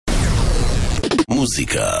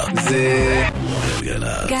מוזיקה זה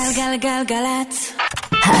גלגלצ. גלגלגלגלצ.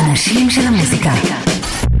 האנשים של המוזיקה.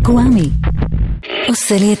 קוואמי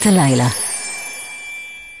עושה לי את הלילה.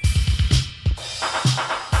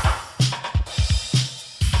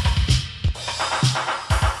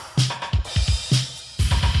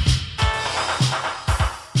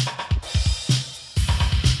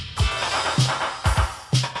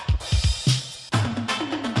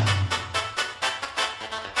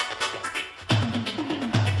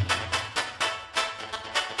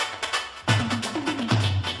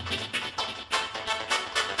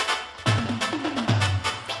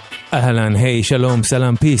 אהלן, היי, שלום,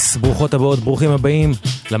 סלם, פיס, ברוכות הבאות, ברוכים הבאים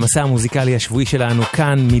למסע המוזיקלי השבועי שלנו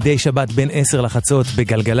כאן מדי שבת בין 10 לחצות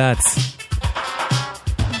בגלגלצ.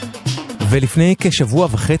 ולפני כשבוע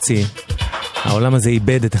וחצי העולם הזה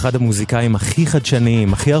איבד את אחד המוזיקאים הכי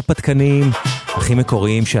חדשניים, הכי הרפתקניים, הכי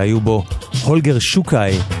מקוריים שהיו בו, הולגר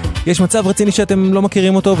שוקאי. יש מצב רציני שאתם לא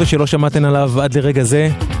מכירים אותו ושלא שמעתם עליו עד לרגע זה.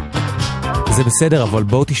 זה בסדר, אבל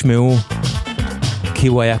בואו תשמעו, כי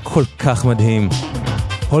הוא היה כל כך מדהים.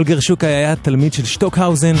 הולגר שוקאי היה תלמיד של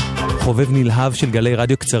שטוקהאוזן, חובב נלהב של גלי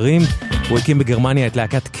רדיו קצרים. הוא הקים בגרמניה את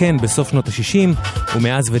להקת קן בסוף שנות ה-60,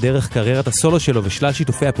 ומאז ודרך קריירת הסולו שלו ושלל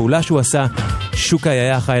שיתופי הפעולה שהוא עשה, שוקאי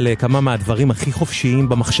היה אחראי לכמה מהדברים הכי חופשיים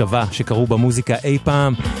במחשבה שקרו במוזיקה אי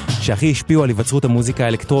פעם, שהכי השפיעו על היווצרות המוזיקה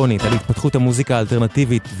האלקטרונית, על התפתחות המוזיקה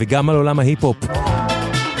האלטרנטיבית וגם על עולם ההיפ-הופ.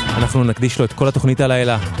 אנחנו נקדיש לו את כל התוכנית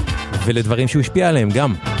הלילה, ולדברים שהוא השפיע עליהם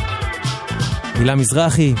גם. הילה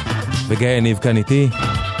מזרחי וגיא יניב כאן איתי.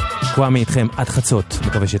 קוואמי איתכם עד חצות,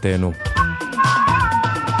 מקווה שתהנו.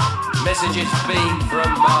 Messages beam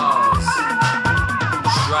from Mars,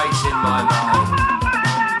 straight in my mind,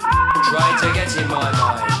 try to get in my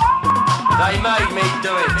mind. They made me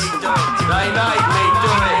do it, they made me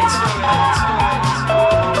do it.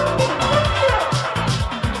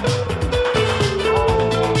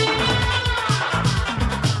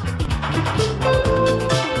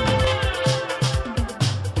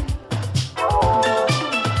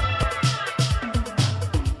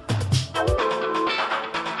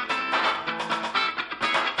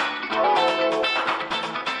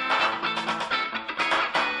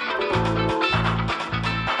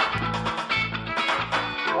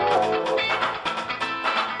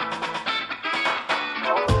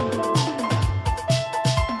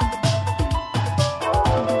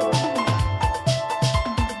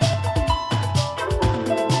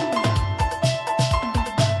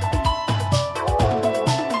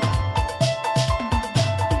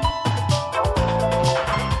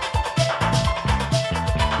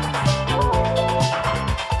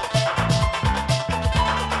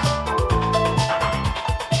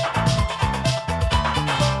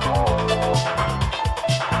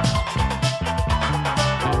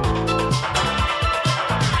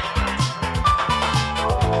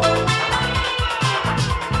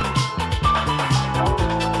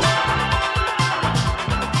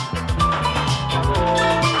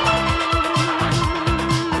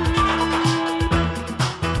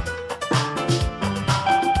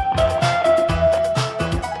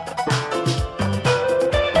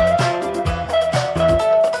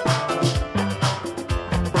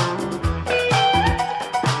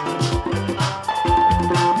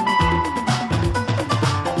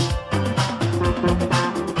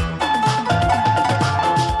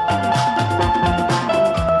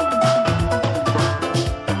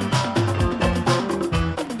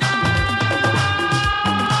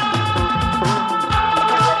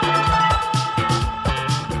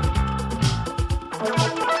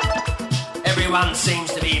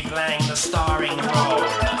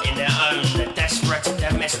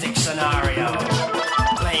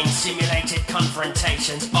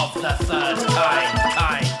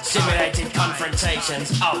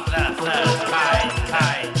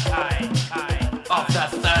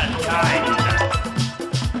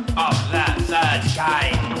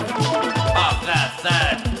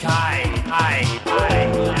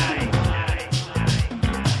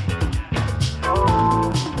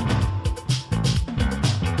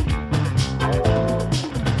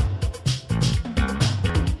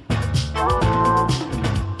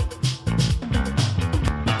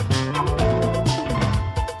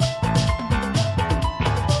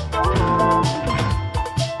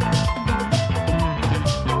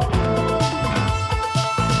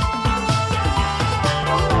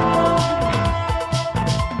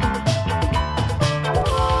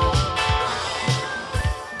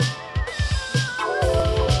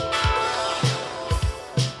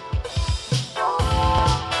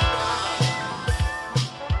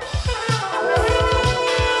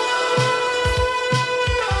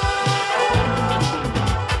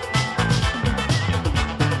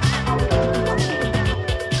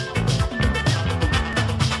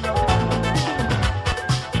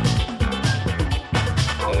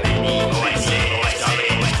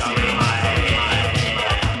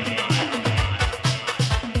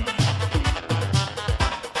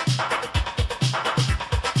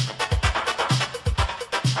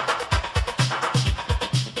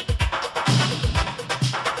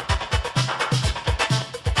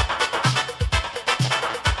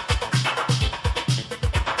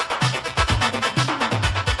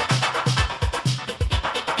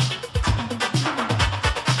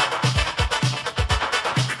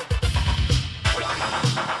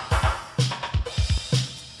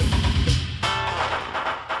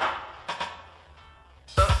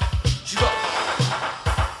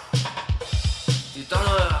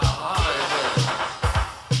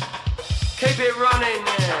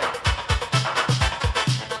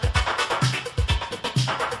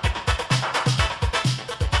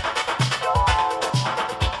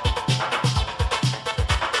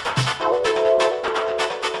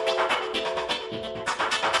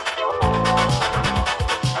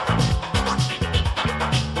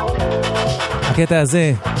 הקטע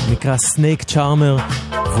הזה נקרא סנייק צ'ארמר,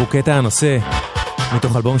 והוא קטע הנושא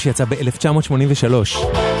מתוך אלבום שיצא ב-1983.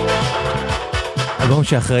 אלבום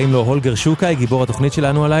שאחראים לו הולגר שוקאי, גיבור התוכנית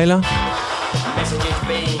שלנו הלילה,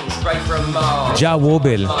 ג'ה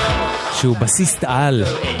וובל, שהוא בסיסט על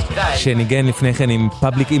שניגן לפני כן עם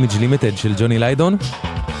Public Image Limited של ג'וני ליידון,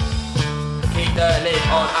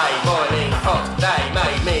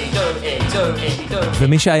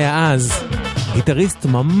 ומי שהיה אז גיטריסט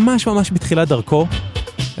ממש ממש בתחילת דרכו,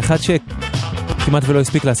 אחד שכמעט ולא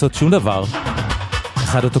הספיק לעשות שום דבר,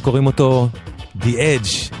 אחד אותו קוראים אותו The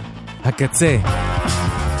Edge, הקצה,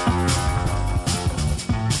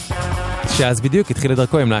 שאז בדיוק התחיל את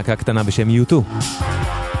דרכו עם להקה קטנה בשם U2.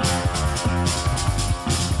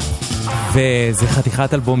 וזה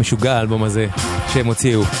חתיכת אלבום משוגע, האלבום הזה שהם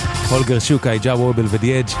הוציאו, הולגר שוקאי, ג'ה וובל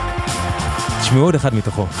ו-The Edge. תשמעו עוד אחד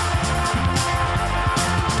מתוכו.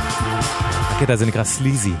 הקטע הזה נקרא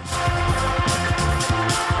סליזי.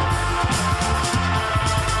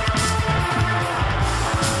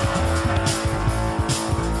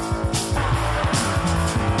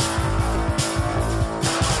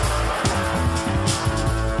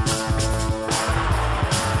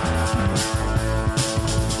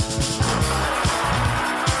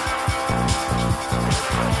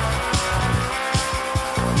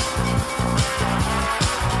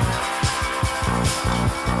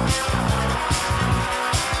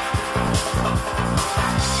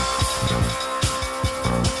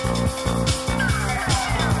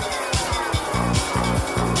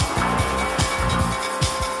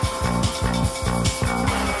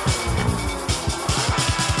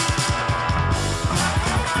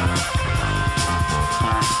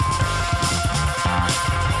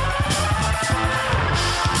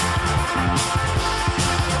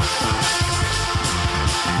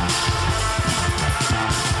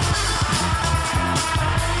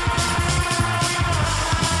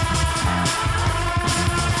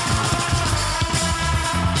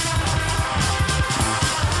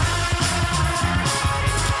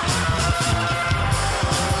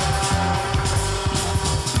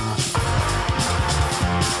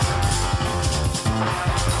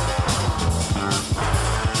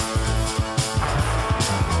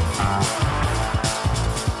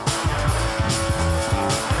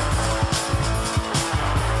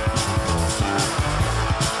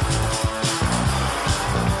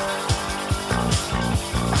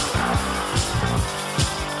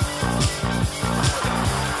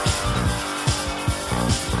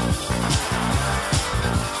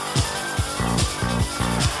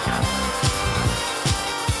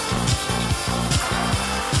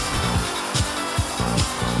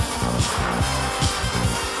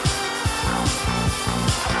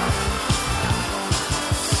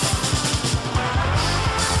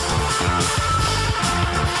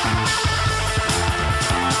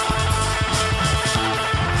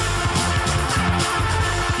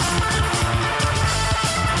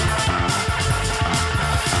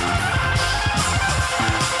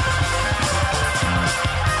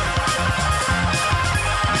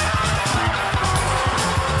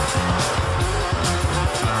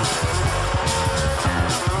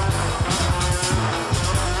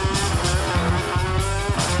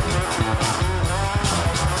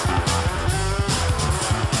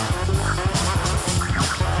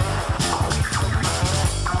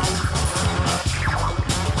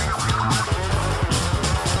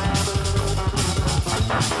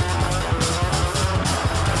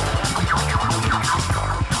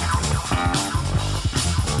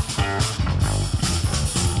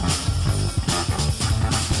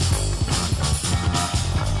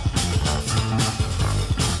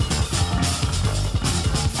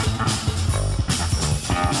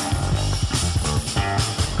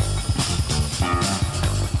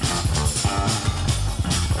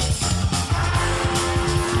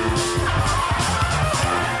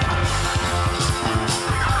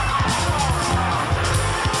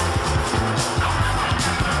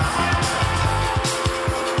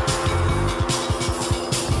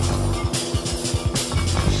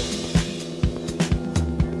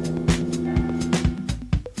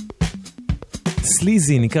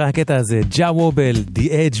 סליזי נקרא הקטע הזה, ג'ה וובל, The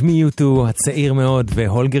Edge מ-U2, הצעיר מאוד,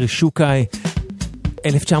 והולגר שוקאי,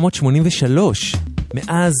 1983,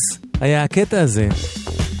 מאז היה הקטע הזה.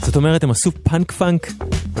 זאת אומרת, הם עשו פאנק פאנק,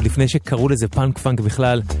 עוד לפני שקראו לזה פאנק פאנק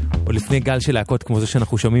בכלל, או לפני גל של להקות כמו זה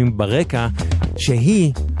שאנחנו שומעים ברקע,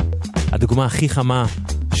 שהיא הדוגמה הכי חמה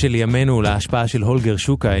של ימינו להשפעה של הולגר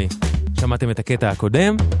שוקאי. שמעתם את הקטע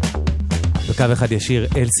הקודם? בקו אחד ישיר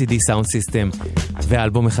LCD Sound System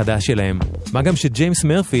והאלבום החדש שלהם. מה גם שג'יימס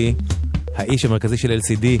מרפי האיש המרכזי של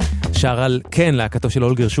LCD, שר על כן להקתו של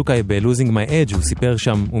הולגר שוקאי ב-Losing My Edge.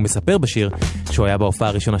 הוא מספר בשיר שהוא היה בהופעה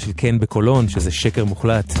הראשונה של כן בקולון, שזה שקר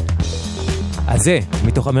מוחלט. אז זה,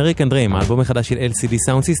 מתוך American Dream, האלבום החדש של LCD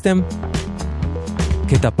Sound System,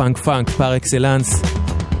 קטע פאנק פאר אקסלנס.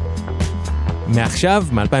 מעכשיו,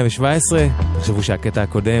 מ-2017, תחשבו שהקטע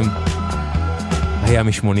הקודם היה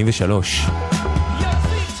מ-83.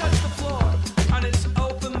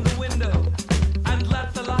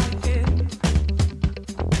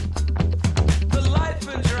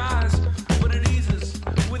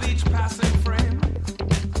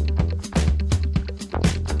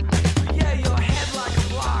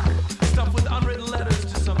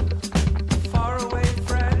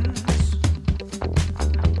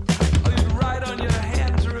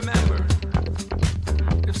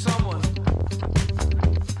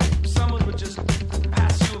 Someone would just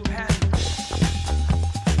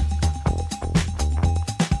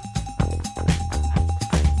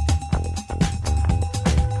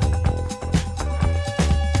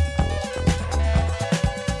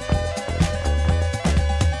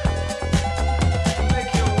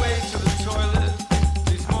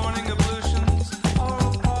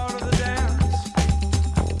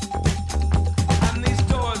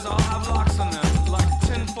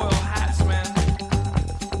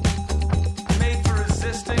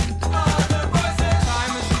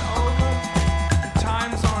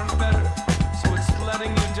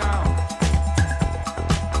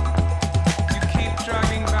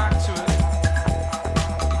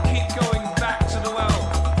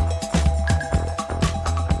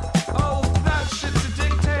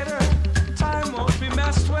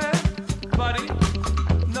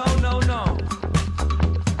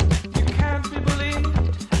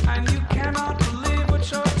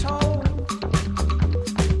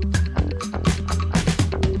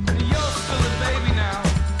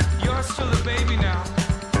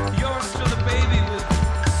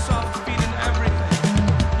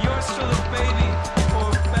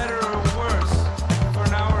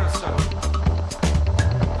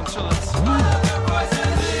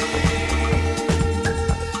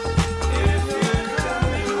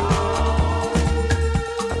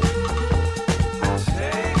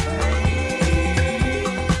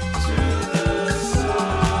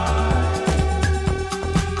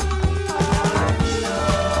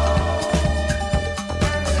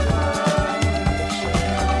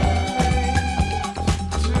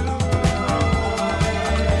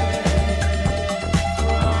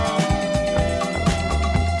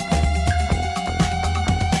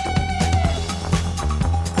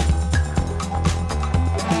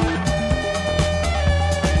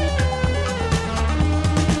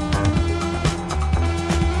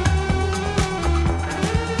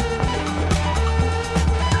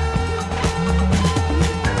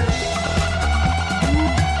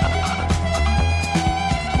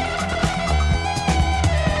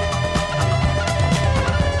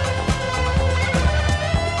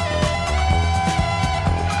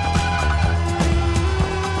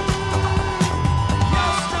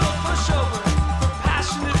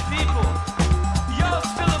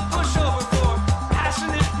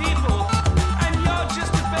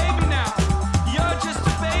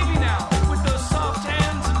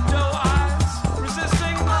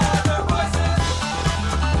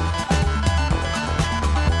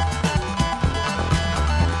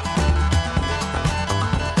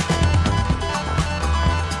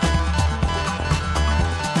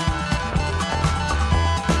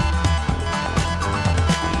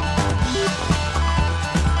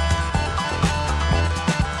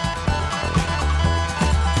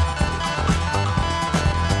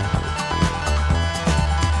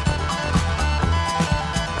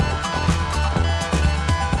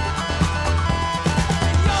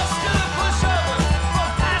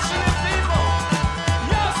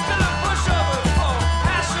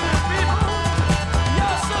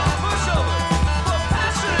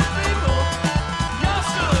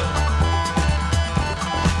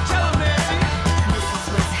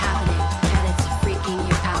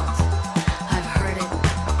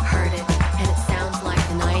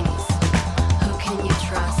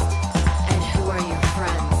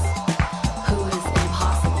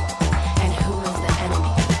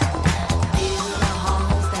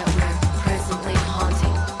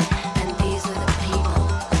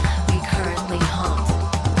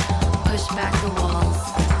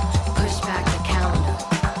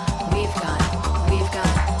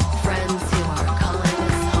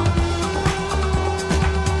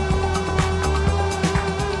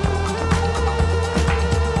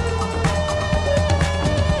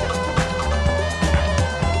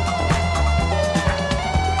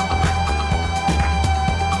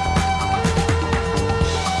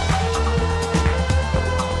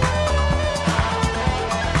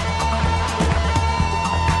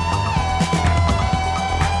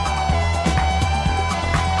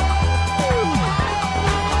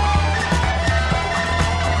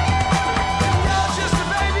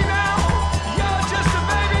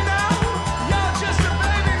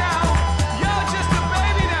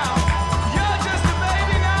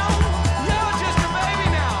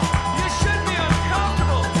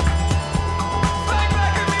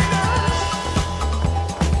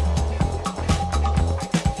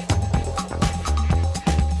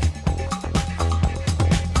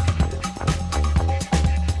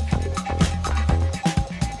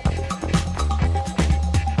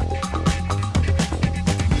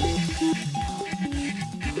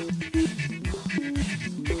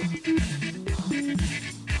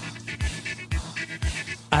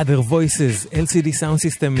Other Voices, LCD Sound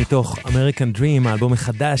System מתוך American Dream, האלבום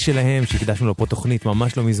החדש שלהם, שהקדשנו לו פה תוכנית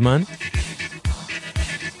ממש לא מזמן.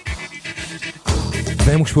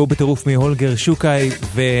 והם הושפעו בטירוף מהולגר שוקאי,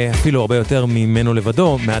 ואפילו הרבה יותר ממנו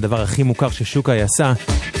לבדו, מהדבר הכי מוכר ששוקאי עשה,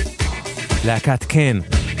 להקת קן.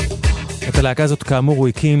 את הלהקה הזאת כאמור הוא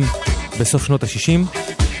הקים בסוף שנות ה-60.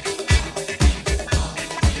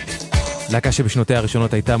 להקה שבשנותיה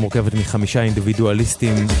הראשונות הייתה מורכבת מ5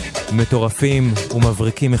 אינדיבידואליסטים מטורפים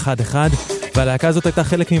ומבריקים אחד-אחד, והלהקה הזאת הייתה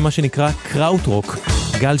חלק ממה שנקרא קראוט-רוק,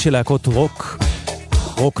 גל של להקות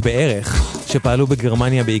רוק בערך, שפעלו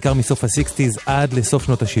בגרמניה בעיקר מסוף ה-60s עד לסוף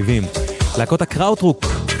שנות ה-70. להקות הקראוט-רוק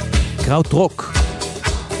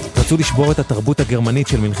רצו לשבור את התרבות הגרמנית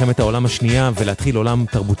של מלחמת העולם השנייה ולהתחיל עולם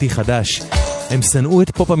תרבותי חדש. הם שנאו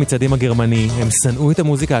את פופ המצעדים הגרמני, הם שנאו את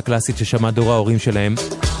המוזיקה הקלאסית ששמע דור ההורים שלהם,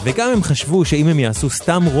 וגם הם חשבו שאם הם יעשו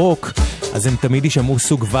סתם רוק, אז הם תמיד ישמעו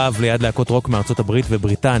סוג וו ליד להקות רוק מארצות הברית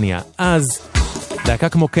ובריטניה. אז להקה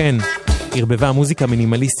כמו כן ערבבה מוזיקה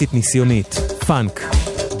מינימליסטית ניסיונית, פאנק,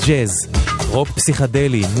 ג'אז, רוק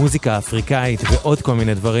פסיכדלי, מוזיקה אפריקאית ועוד כל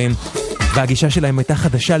מיני דברים, והגישה שלהם הייתה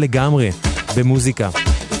חדשה לגמרי במוזיקה.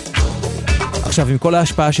 עכשיו, עם כל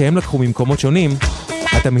ההשפעה שהם לקחו ממקומות שונים,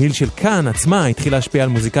 התמהיל של כאן עצמה התחיל להשפיע על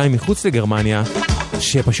מוזיקאים מחוץ לגרמניה,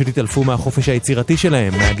 שפשוט התעלפו מהחופש היצירתי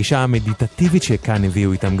שלהם, מהגישה המדיטטיבית שכאן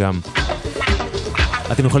הביאו איתם גם.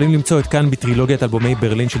 אתם יכולים למצוא את כאן בטרילוגיית אלבומי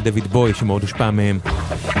ברלין של דויד בוי, שמאוד הושפע מהם,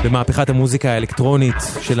 במהפכת המוזיקה האלקטרונית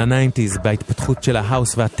של ה-90s, בהתפתחות של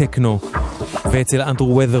ההאוס והטקנו, ואצל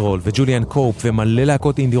אנדרו ות'רול וג'וליאן קופ ומלא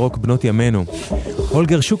להקות אינדי רוק בנות ימינו.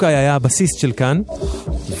 הולגר שוקאי היה הבסיסט של כאן,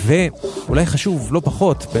 ואולי חשוב, לא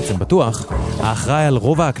פחות, בעצם בטוח, האחראי על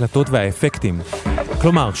רוב ההקלטות והאפקטים.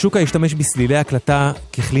 כלומר, שוקאי השתמש בסלילי הקלטה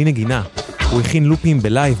ככלי נגינה. הוא הכין לופים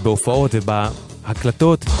בלייב, בהופעות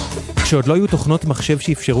ובהקלטות, כשעוד לא היו תוכנות מחשב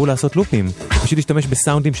שאפשרו לעשות לופים. פשוט השתמש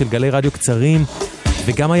בסאונדים של גלי רדיו קצרים,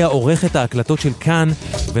 וגם היה עורך את ההקלטות של כאן,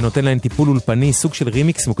 ונותן להן טיפול אולפני, סוג של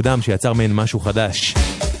רימיקס מוקדם שיצר מהן משהו חדש.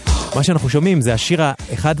 מה שאנחנו שומעים זה השיר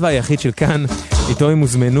האחד והיחיד של כאן, איתו הם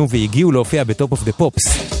הוזמנו והגיעו להופיע בטופ אוף דה פופס,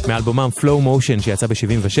 מאלבומם פלואו מושן שיצא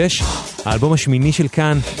ב-76. האלבום השמיני של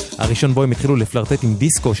כאן, הראשון בו הם התחילו לפלרטט עם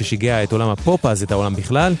דיסקו ששיגע את עולם הפופ, אז את העולם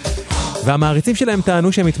בכלל, והמעריצים שלהם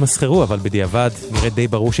טענו שהם התמסחרו, אבל בדיעבד נראה די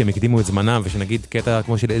ברור שהם הקדימו את זמנם, ושנגיד קטע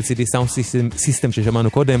כמו של LCD Sound System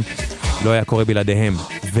ששמענו קודם, לא היה קורה בלעדיהם.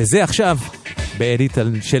 וזה עכשיו באדיט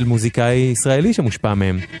של מוזיקאי ישראלי שמושפע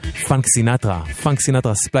מהם, פאנק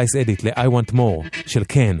סינטרה ספלייס אדיט ל-I Want More של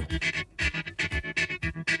קן.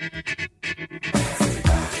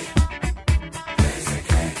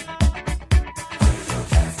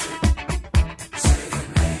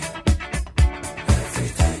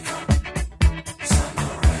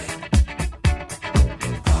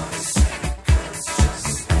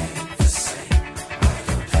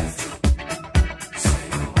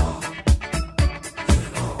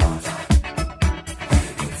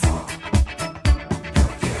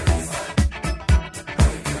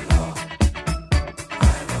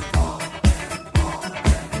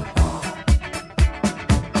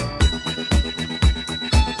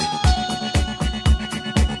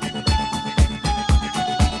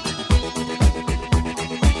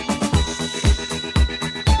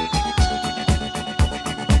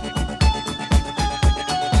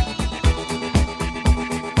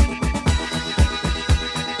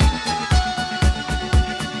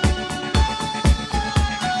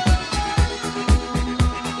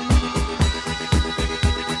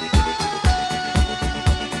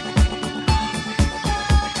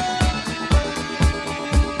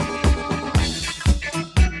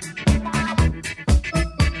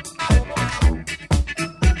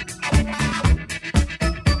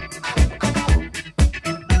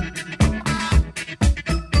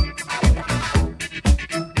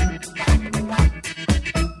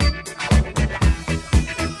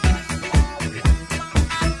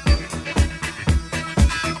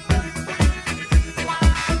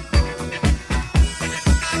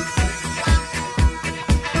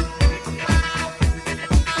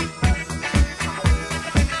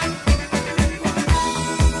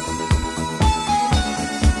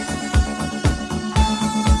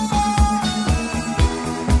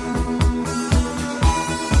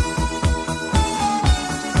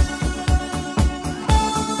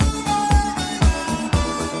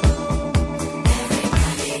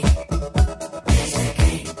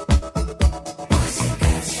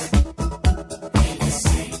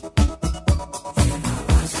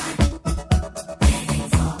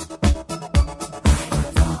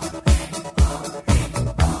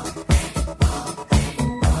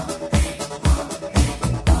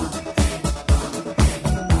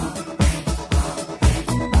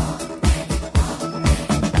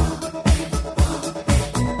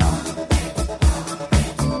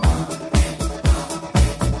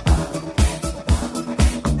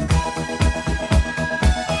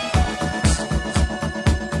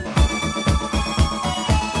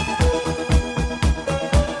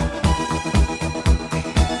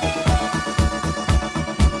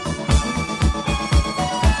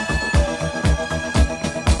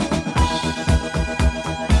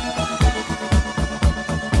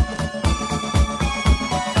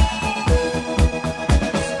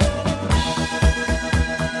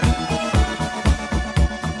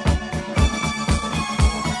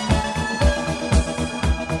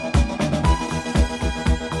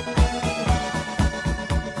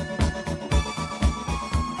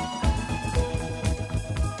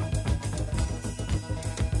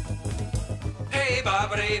 Hey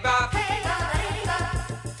babri bop, hey babri bop,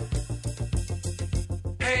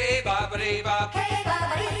 hey babri bop, hey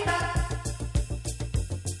babri bop,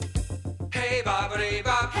 hey babri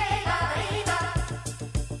bop, hey babri bop,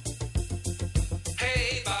 hey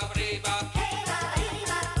babri bop, hey babri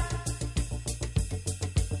bop.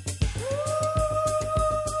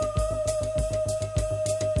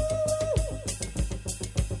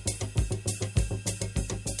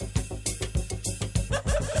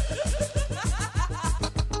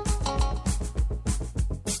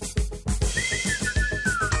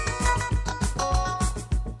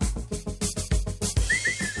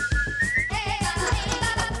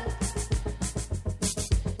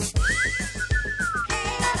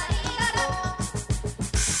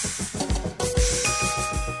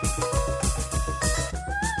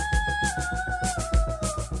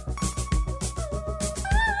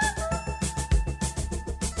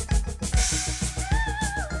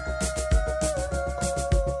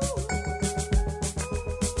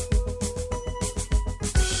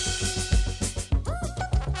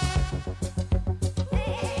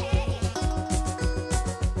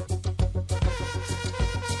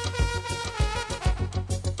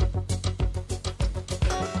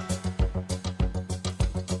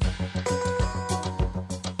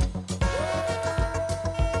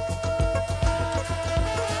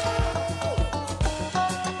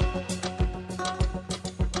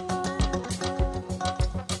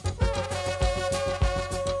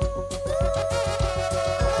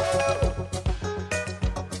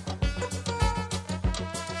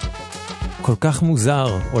 כל כך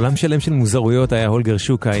מוזר, עולם שלם של מוזרויות היה הולגר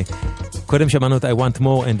שוקאי. קודם שמענו את I want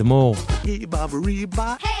more and more.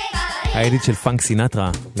 הידיד של פאנק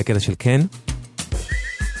סינטרה, לקטע של קן.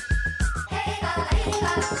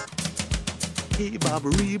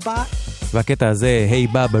 והקטע הזה, היי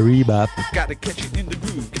בבא ריבאפ,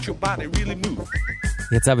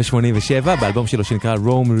 יצא ב-87 באלבום שלו שנקרא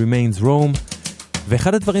Rome Remains Rome.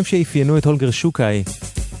 ואחד הדברים שאפיינו את הולגר שוקאי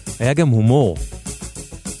היה גם הומור.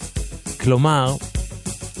 כלומר,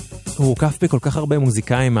 הוא הוקף בכל כך הרבה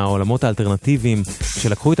מוזיקאים מהעולמות האלטרנטיביים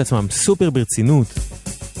שלקחו את עצמם סופר ברצינות,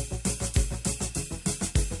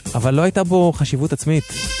 אבל לא הייתה בו חשיבות עצמית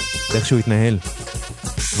דרך שהוא התנהל.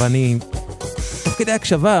 ואני, תוך כדי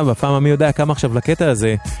הקשבה, בפעם המי יודע כמה עכשיו לקטע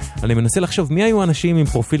הזה, אני מנסה לחשוב מי היו אנשים עם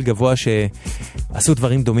פרופיל גבוה שעשו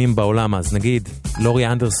דברים דומים בעולם אז, נגיד לורי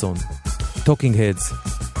אנדרסון, טוקינג הדס,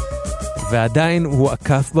 ועדיין הוא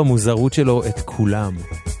עקף במוזרות שלו את כולם.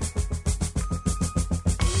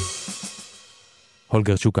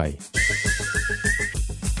 הולגר שוקאי.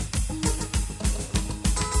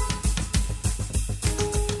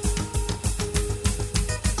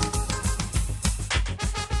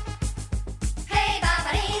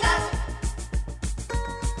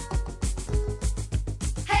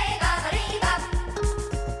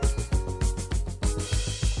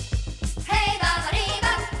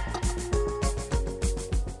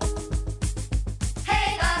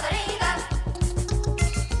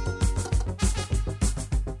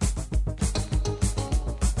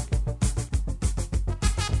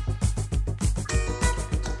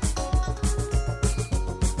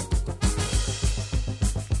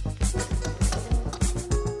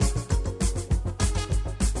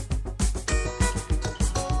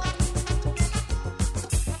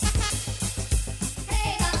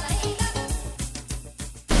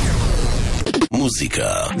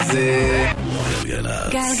 מוזיקה זה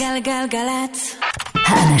גלגלצ. גלגלגלגלצ.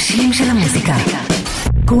 האנשים של המוזיקה.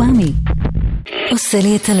 קוואמי עושה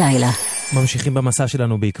לי את הלילה. ממשיכים במסע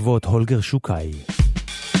שלנו בעקבות הולגר שוקאי.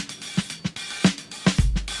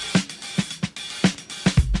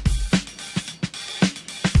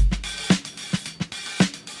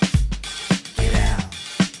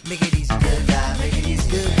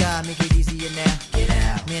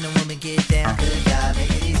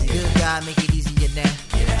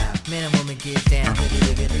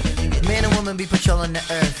 Patrolling the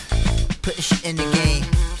earth, putting shit in the game.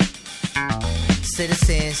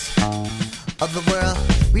 Citizens of the world,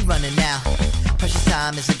 we running now. Precious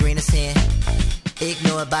time is a grain of sand.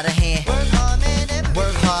 Ignore it by the hand.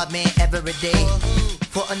 Work hard, man, every day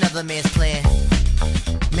for another man's plan.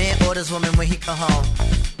 Man orders woman when he come home.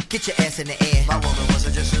 Get your ass in the air. My woman wants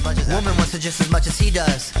her just as much as woman wants her just as much as he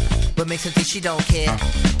does, but makes him think she don't care.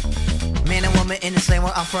 Man and woman in the slang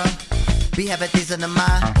where I'm from, we have things on the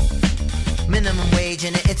mind. Minimum wage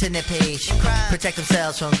and an internet page. Protect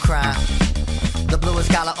themselves from crime. The bluest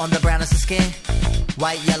collar on the brownest of skin.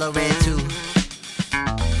 White, yellow, red too.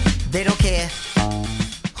 They don't care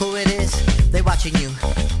who it is. They watching you.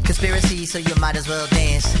 Conspiracy, so you might as well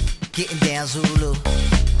dance. Getting down Zulu.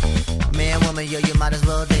 Man, woman, yo, you might as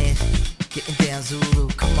well dance. getting down Zulu.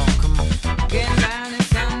 Come on, come on. Getting down is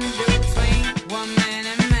something to do between one man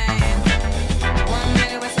and man. 1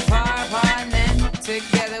 minute we're so far apart and then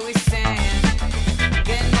together we stand.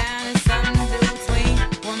 Getting down is something to do between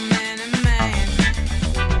one man and man.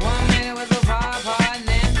 1 minute we're so far apart and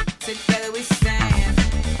then together we stand.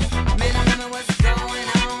 Men and women, what's going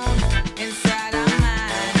on inside our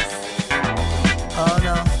minds? Oh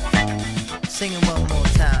no, sing it one more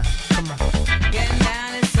time. Come on. Getting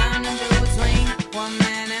down is something to do between one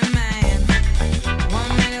man and man.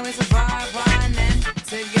 1 minute we're so far apart and then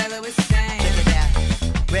together we stand. Check it out.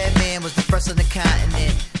 Red man was the first on the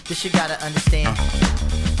continent. This you gotta understand.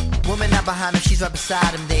 Woman not behind him, she's right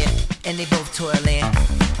beside him there, and they both toiling.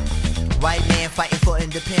 White man fighting for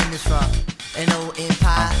independence from an old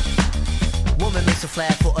empire. Woman makes a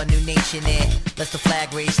flag for a new nation and lets the flag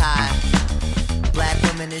raise high. Black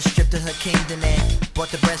woman is stripped of her kingdom and brought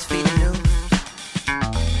to breastfeed anew.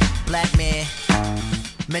 Black man,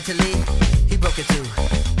 mentally, he broke it too.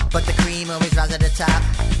 But the cream always rises at the top.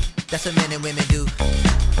 That's what men and women do.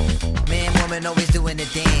 Man, woman always doing the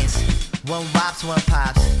dance. One wops, one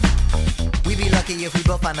pops. We be lucky if we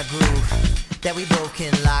both find a groove that we both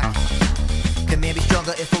can lock. Can man be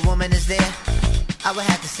stronger if a woman is there? I would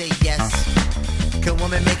have to say yes. Can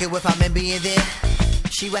woman make it without men being there?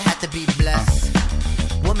 She would have to be blessed.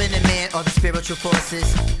 Woman and man are the spiritual forces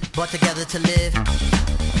brought together to live.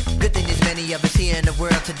 Good thing there's many of us here in the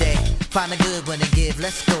world today. Find a good one and give.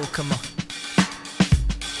 Let's go, come on.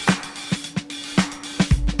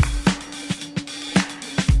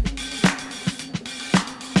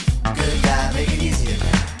 Good God, make it easier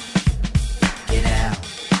now. Get out.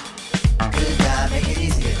 Good God, make it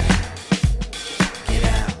easier now. Get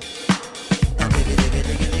out.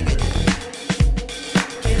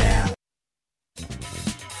 Get out.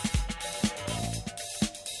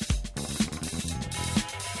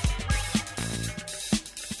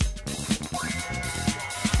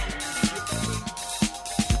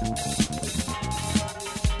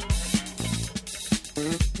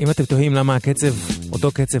 אם אתם תוהים למה הקצב,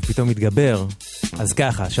 אותו קצב פתאום מתגבר, אז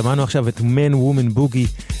ככה, שמענו עכשיו את Man Woman Boogie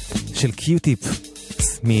של קיוטיפ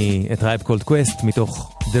מ-Tribe Called Quest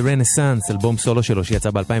מתוך The Renaissance, אלבום סולו שלו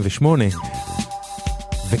שיצא ב-2008,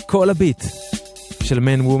 וכל הביט של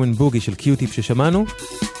Man Woman Boogie של קיוטיפ ששמענו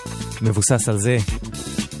מבוסס על זה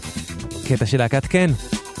קטע של להקת כן.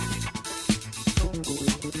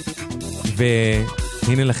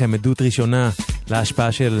 והנה לכם עדות ראשונה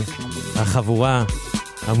להשפעה של החבורה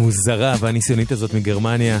המוזרה והניסיונית הזאת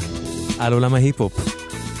מגרמניה על עולם ההיפ-הופ.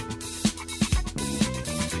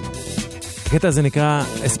 הקטע הזה נקרא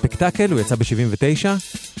ספקטקל, הוא יצא ב-79,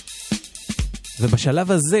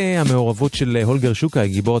 ובשלב הזה המעורבות של הולגר שוקאי,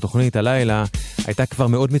 גיבור התוכנית הלילה, הייתה כבר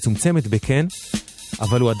מאוד מצומצמת בכן,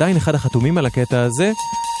 אבל הוא עדיין אחד החתומים על הקטע הזה,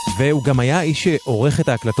 והוא גם היה איש שעורך את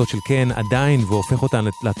ההקלטות של כן עדיין והופך אותן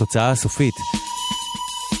לתוצאה הסופית.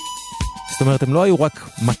 זאת אומרת, הם לא היו רק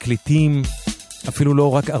מקליטים, אפילו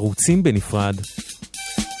לא רק ערוצים בנפרד,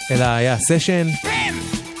 אלא היה סשן,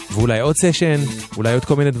 ואולי עוד סשן, אולי עוד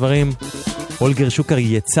כל מיני דברים. הולגר שוקאי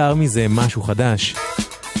יצר מזה משהו חדש.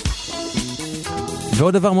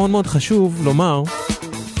 ועוד דבר מאוד מאוד חשוב לומר,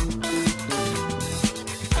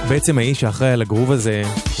 בעצם האיש שאחראי על הגרוב הזה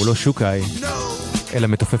הוא לא שוקאי, אלא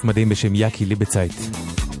מתופף מדהים בשם יקי ליבצייט.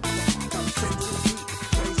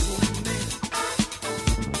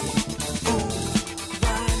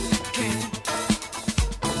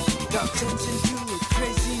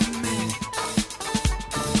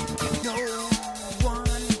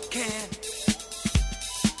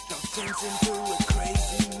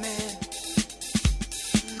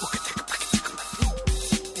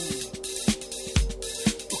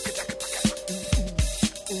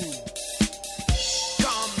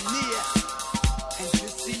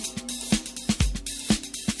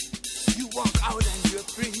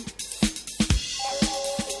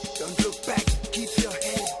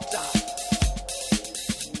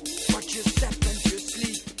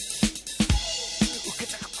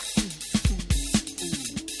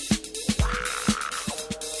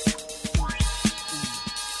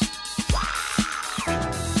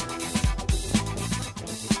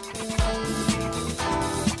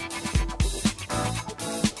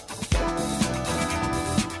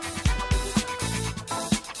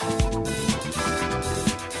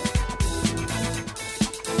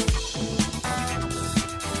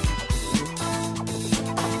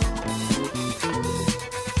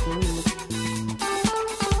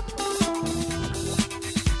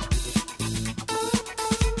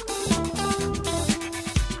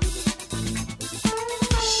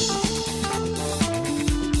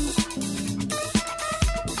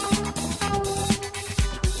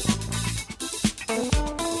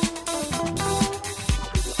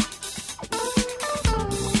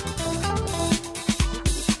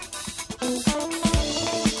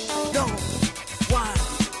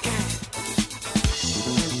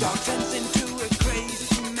 sense into a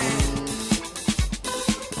crazy man.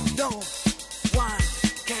 No one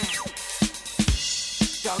can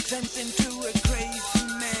talk sense into a crazy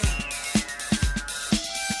man.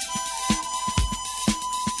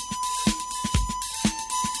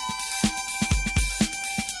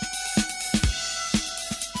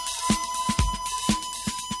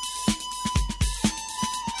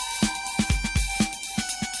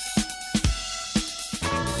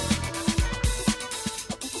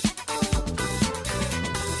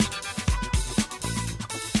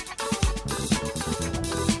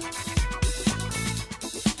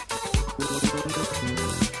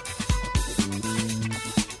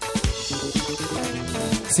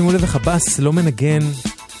 שימו לב איך הבאס לא מנגן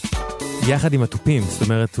יחד עם הטופים, זאת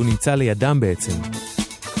אומרת הוא נמצא לידם בעצם.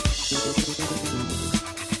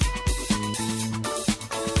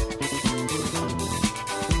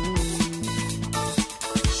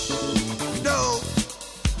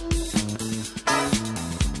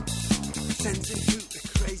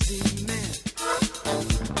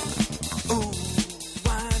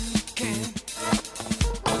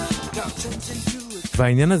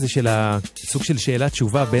 והעניין הזה של הסוג של שאלת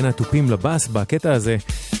תשובה בין הטופים לבאס בקטע הזה,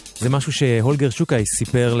 זה משהו שהולגר שוקאי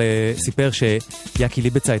סיפר שיאקי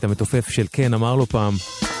ליבצייט המתופף של קן אמר לו פעם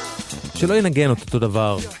שלא ינגן אותו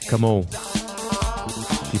דבר כמוהו,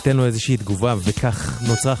 ייתן לו איזושהי תגובה, וכך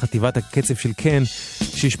נוצרה חטיבת הקצב של קן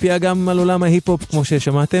שהשפיעה גם על עולם ההיפ-הופ כמו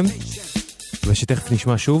ששמעתם ושתכף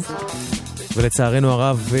נשמע שוב. ולצערנו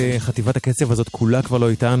הרב חטיבת הקצב הזאת כולה כבר לא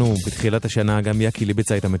איתנו. בתחילת השנה גם יאקי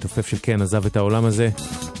ליבצייט המתופף של קן עזב את העולם הזה,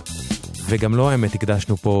 וגם לא האמת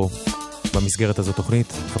הקדשנו פה במסגרת הזאת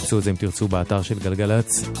תוכנית. חפשו את זה אם תרצו באתר של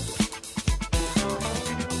גלגלץ.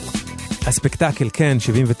 הספקטקל קן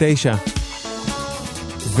 79,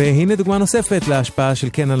 והנה דוגמה נוספת להשפעה של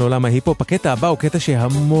קן על עולם ההיפ-הופ. הקטע הבא הוא קטע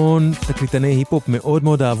שהמון תקליטני היפ-הופ מאוד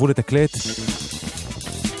מאוד אהבו לתקלט,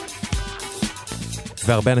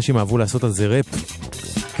 והרבה אנשים אהבו לעשות על זה רפ,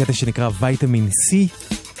 קטע שנקרא וייטמין C.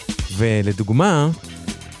 ולדוגמה,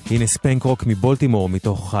 הנה ספנק רוק מבולטימור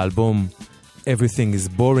מתוך האלבום Everything is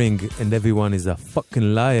Boring and Everyone is a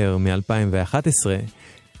Fucking Liar מ-2011,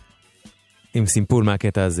 עם סימפול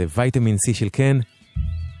מהקטע הזה, וייטמין C של קן.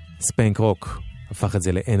 ספנק רוק הפך את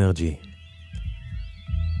זה לאנרג'י.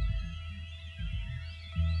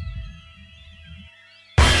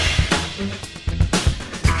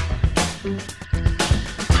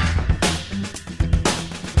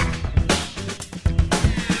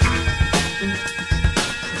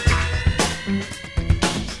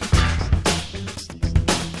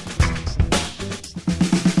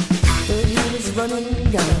 Running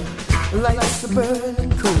down, lights are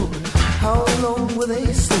burning cold. How long will they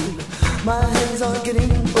sleep? My hands are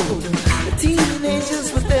getting old. The teenagers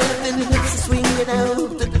with their thin lips are swinging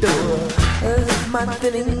out the door. My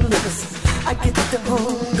thinning lips, I get the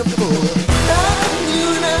hunger for.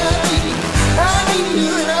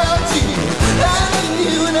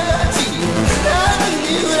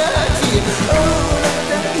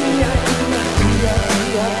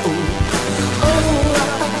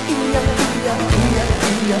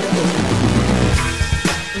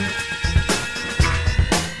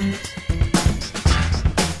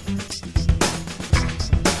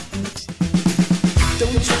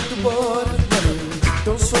 Don't check the water running,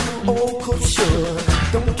 don't swim all cold shore.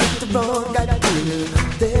 Don't get the wrong idea,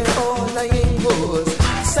 they're all lying wars.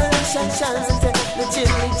 Sunshine shines and the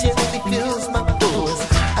gently fills my pores.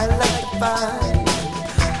 I like the fire,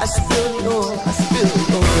 I spill the oil, I spill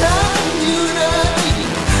the oil.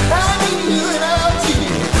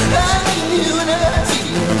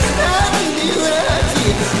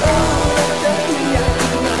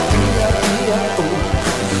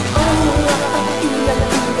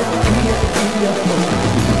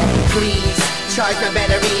 Please charge my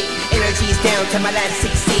battery, energy's down to my last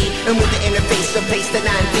 60. And with the interface replace the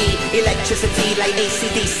 9V, electricity like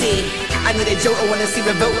AC/DC. I need a jolt, I wanna see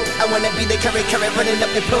revolt. I wanna be the current running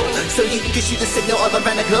up the pole, so you can shoot the signal all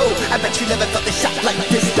around the globe. I bet you never felt the shock like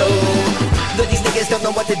this though. Though these niggas don't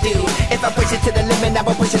know what to do, if I push it to the limit, I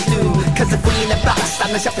will push it through. Cause if we in the box,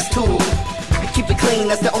 I'm the sharpest tool. Keep it clean,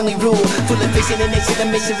 that's the only rule. Full of vision and nation, the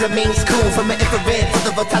mission remains cool. From an infrared to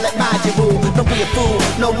the voltaic mind you rule. Don't be a fool,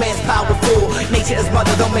 no man's powerful. Nature is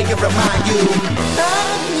mother, don't make it remind you.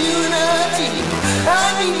 I'm unity,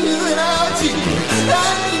 I'm unity,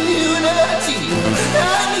 I'm unity,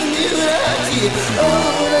 I'm unity.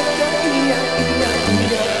 Oh,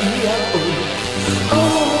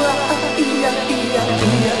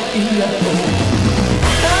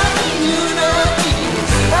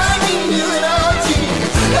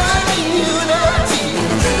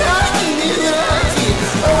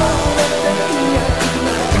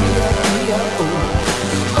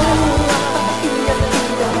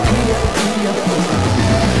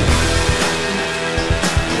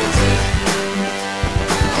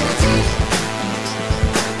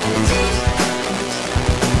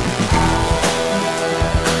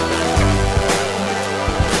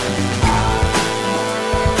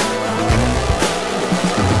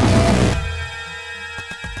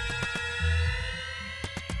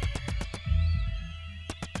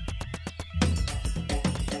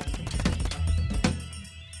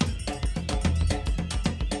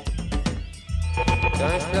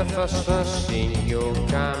 Don't the first to see you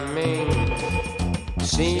coming,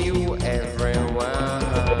 see you everywhere.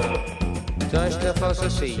 Don't the first to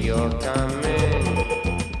see you coming,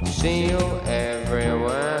 see you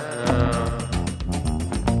everywhere.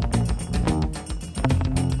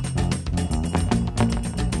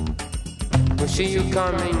 We see you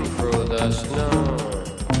coming through the snow.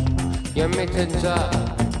 Your mittens are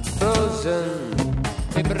frozen.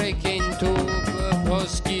 They break into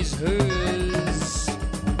Polski's holes.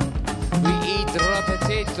 We eat raw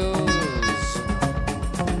potatoes.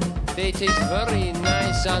 They taste very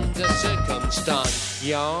nice under circumstance,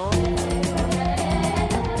 y'all.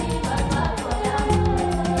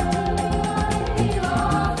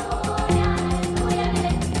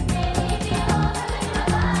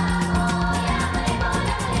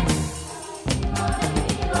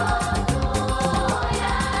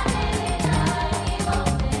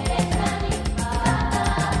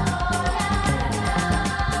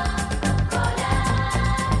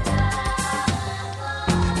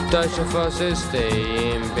 Dutch of us is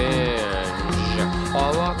staying bench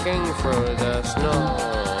or walking through the snow,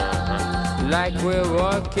 like we're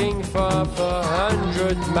walking for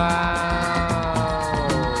 400 miles,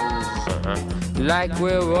 like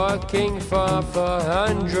we're walking for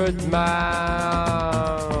 400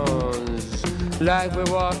 miles, like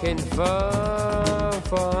we're walking for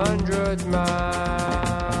 400 miles.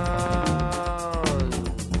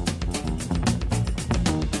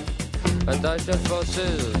 A Dutch of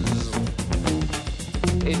forces,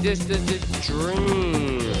 it just is a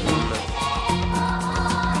dream.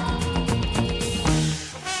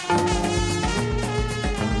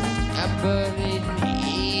 A Berlin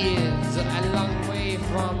is a long way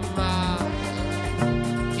from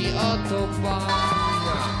the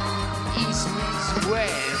Autobahn, east meets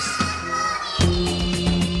west.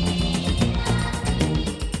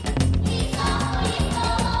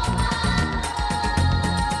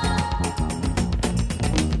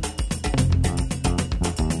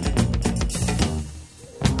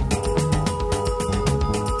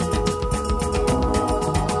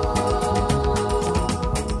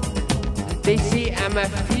 They say I'm a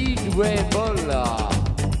field Ebola.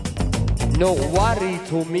 No worry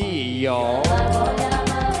to me, y'all.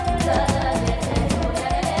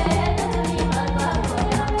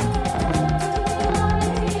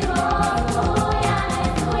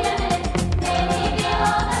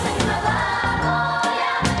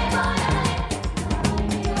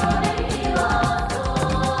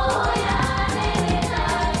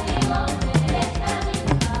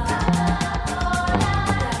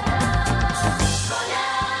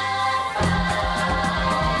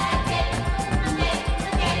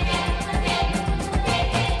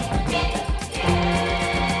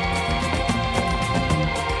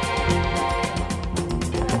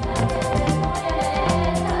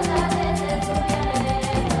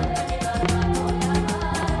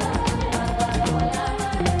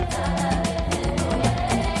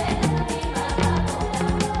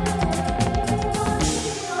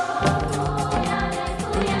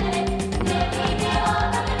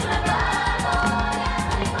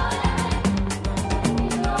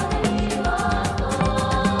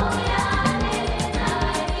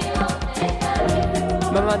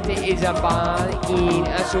 Is a bar in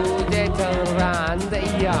a Sudetenland,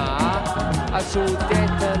 ja, a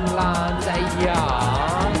Sudetenland, ja,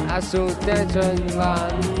 a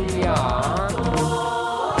Sudetenland, ja.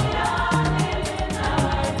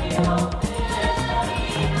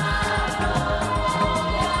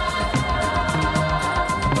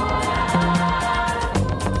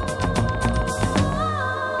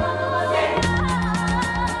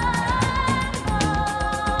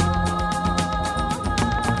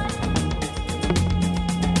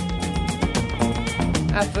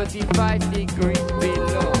 At 35 degrees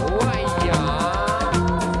below, yeah.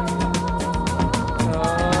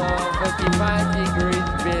 Oh, 35 degrees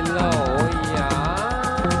below, yeah.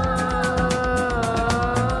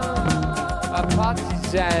 A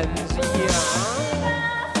partisans, yeah.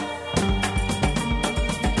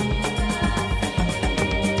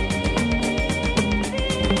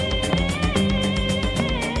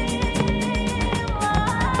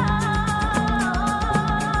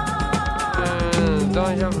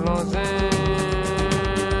 Don't you float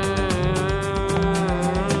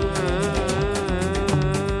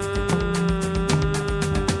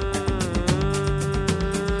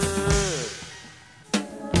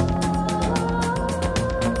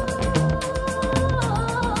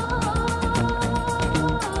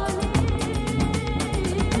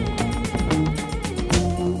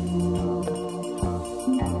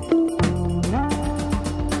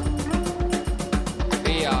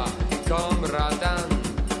via, comradant.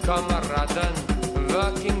 Kameraden,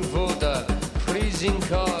 working for the freezing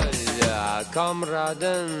cold.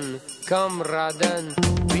 Kameraden,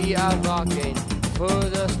 we are working for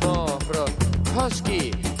the snow, for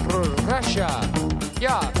Husky, for Russia.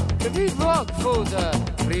 Yeah, we work for the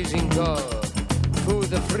freezing cold, for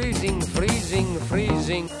the freezing.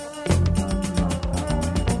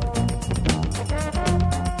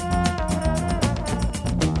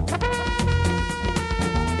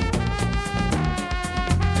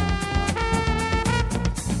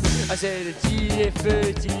 I said,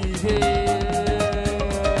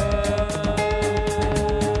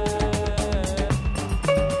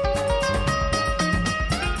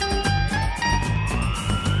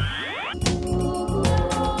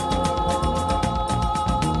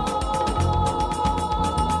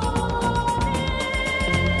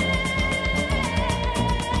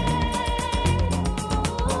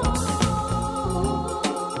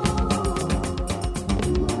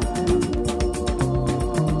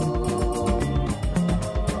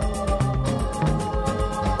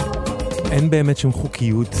 אין באמת שום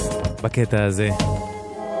חוקיות בקטע הזה,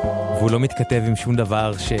 והוא לא מתכתב עם שום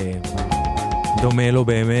דבר שדומה לו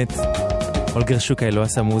באמת. הולגר שוקאי לא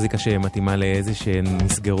עשה מוזיקה שמתאימה לאיזה שהן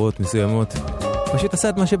מסגרות מסוימות, פשוט עשה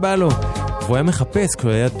את מה שבא לו, והוא היה מחפש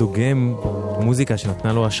כשהוא היה דוגם מוזיקה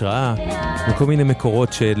שנתנה לו השראה וכל מיני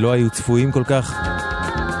מקורות שלא היו צפויים כל כך,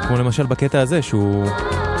 כמו למשל בקטע הזה שהוא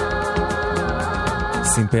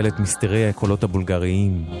סימפל את מיסטרי הקולות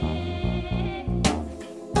הבולגריים.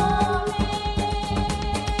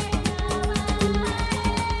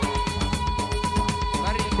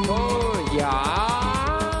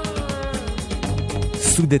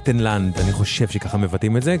 סודטנלנד, אני חושב שככה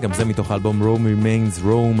מבטאים את זה, גם זה מתוך האלבום Rome Remains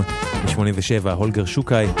Rome מ-87, הולגר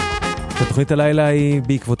שוקאי. התוכנית הלילה היא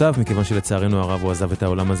בעקבותיו, מכיוון שלצערנו הרב הוא עזב את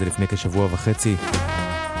העולם הזה לפני כשבוע וחצי.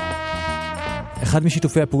 אחד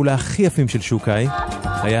משיתופי הפעולה הכי יפים של שוקאי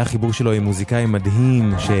היה החיבור שלו עם מוזיקאי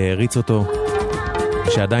מדהים שהריץ אותו,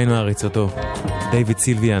 שעדיין לא הריץ אותו, דיוויד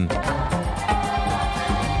סילביאן.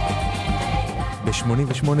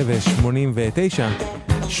 ב-88 ו-89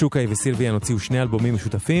 שוקאי וסילביאן הוציאו שני אלבומים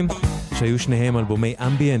משותפים, שהיו שניהם אלבומי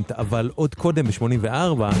אמביאנט, אבל עוד קודם,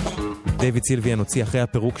 ב-84, דיוויד סילביאן הוציא אחרי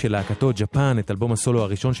הפירוק של להקתו ג'פן את אלבום הסולו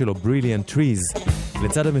הראשון שלו, Brilliant Trees.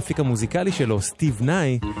 לצד המפיק המוזיקלי שלו, סטיב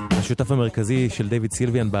נאי, השותף המרכזי של דיוויד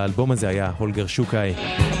סילביאן באלבום הזה היה הולגר שוקאי.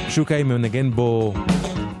 שוקאי מנגן בו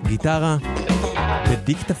גיטרה,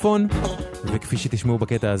 בדיקטפון, וכפי שתשמעו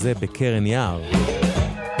בקטע הזה, בקרן יער.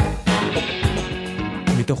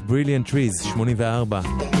 מתוך Brilliant Trees, 84,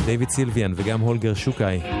 דיוויד סילביאן וגם הולגר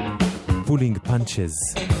שוקאי, Pulling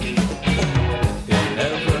Punches.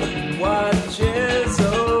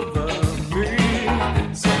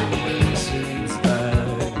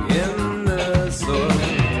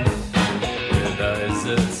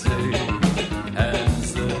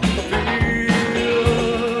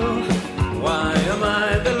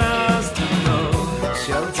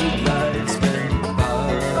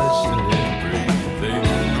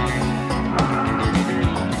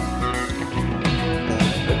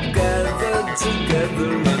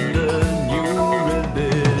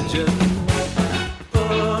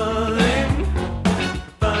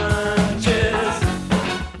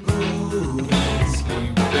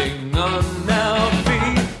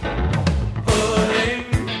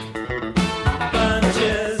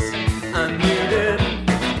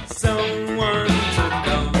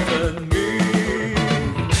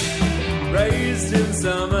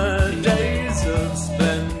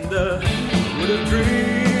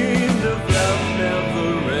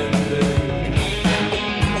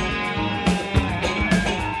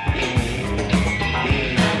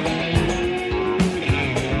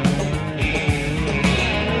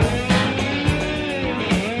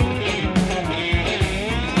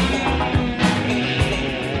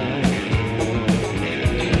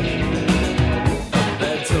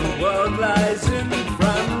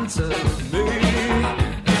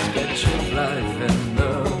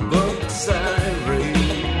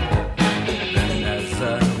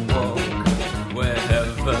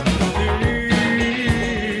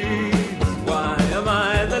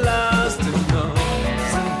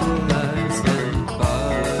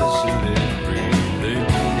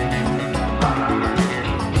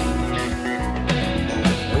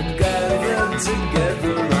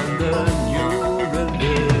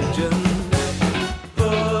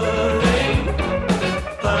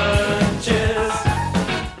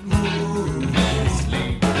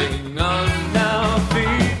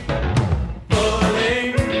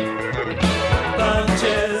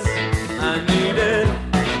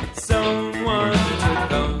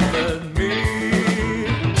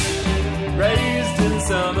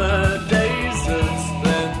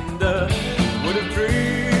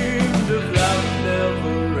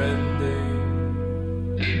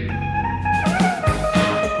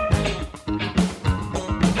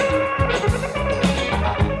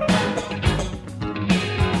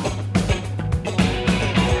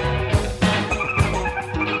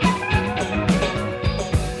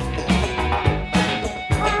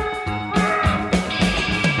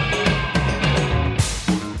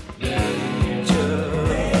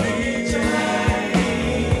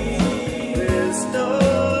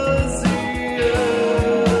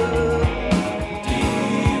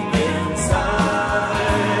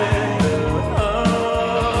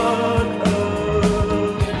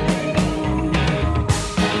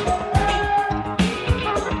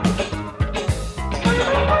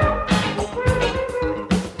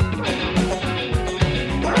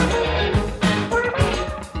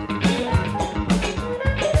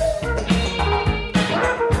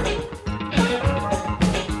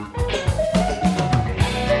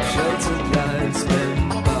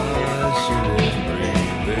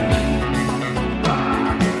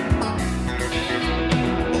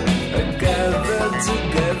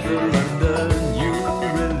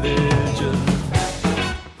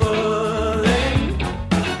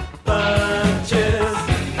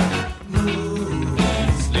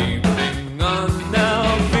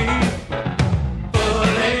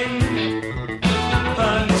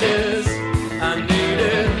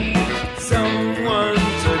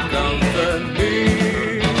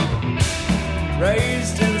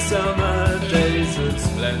 unlimited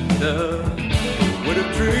splendor, would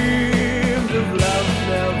have dreamed of love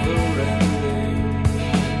never ending.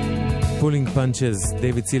 פולינג פאנצ'ז,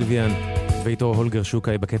 דיוויד סילביאן ואיתו הולגר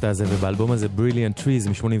שוקאי בקטע הזה, ובאלבום הזה Brilliant Trees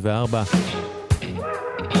מ-84.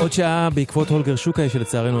 עוד שעה בעקבות הולגר שוקאי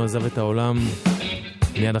שלצערנו עזב את העולם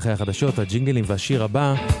מיד אחרי החדשות, הג'ינגלים והשיר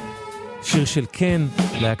הבא, שיר של קן,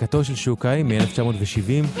 להקתו של שוקאי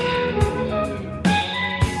מ-1970,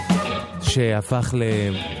 שהפך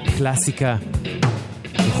לקלאסיקה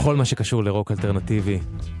בכל מה שקשור לרוק אלטרנטיבי.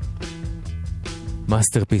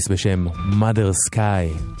 מאסטרפיס בשם Mother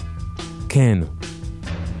Sky. כן,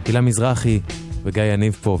 הילה מזרחי וגיא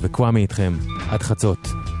יניב פה וקוואמי איתכם עד חצות,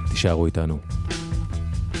 תישארו איתנו.